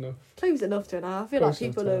close enough. Close enough to an hour. I feel Close like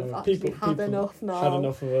people enough to have an hour. actually People had enough now. Had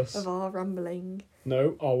enough of us. Of our rambling.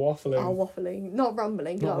 No, our waffling. Our waffling. Not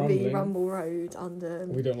rambling. Not That would be rambling. Ramble Road.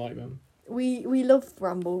 And We don't like them. we love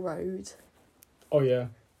Ramble Road. Oh yeah.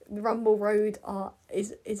 The Ramble Road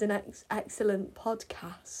is an excellent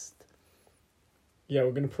podcast. Yeah,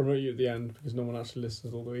 we're going to promote you at the end because no one actually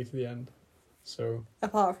listens all the way to the end. So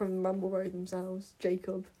Apart from Ramble Road themselves,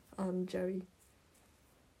 Jacob and Joey.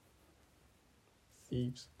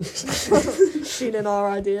 thieves. Stealing our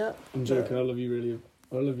idea. I'm joking. I love you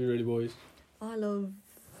really, boys. I love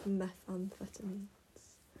methamphetamine.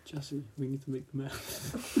 Jesse, we need to make the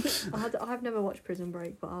meth. I've never watched Prison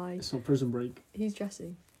Break, but It's not Prison Break. He's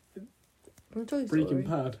Jesse. From Toy Story. Breaking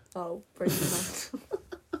Bad. Oh, Breaking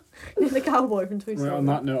Bad. The cowboy from Toy Story. Right, on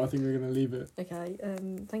that note, I think we're going to leave it. Okay,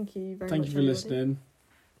 thank you very much. Thank you for everybody. listening.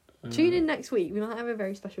 Tune in next week. We might have a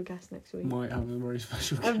very special guest next week. Might have a very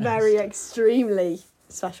special A guest. very extremely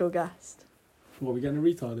special guest. What, are we getting a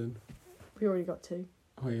retard in? We already got 2.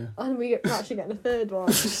 Oh, yeah. And we're actually getting a third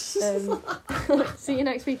one. See you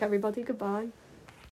next week, everybody. Goodbye.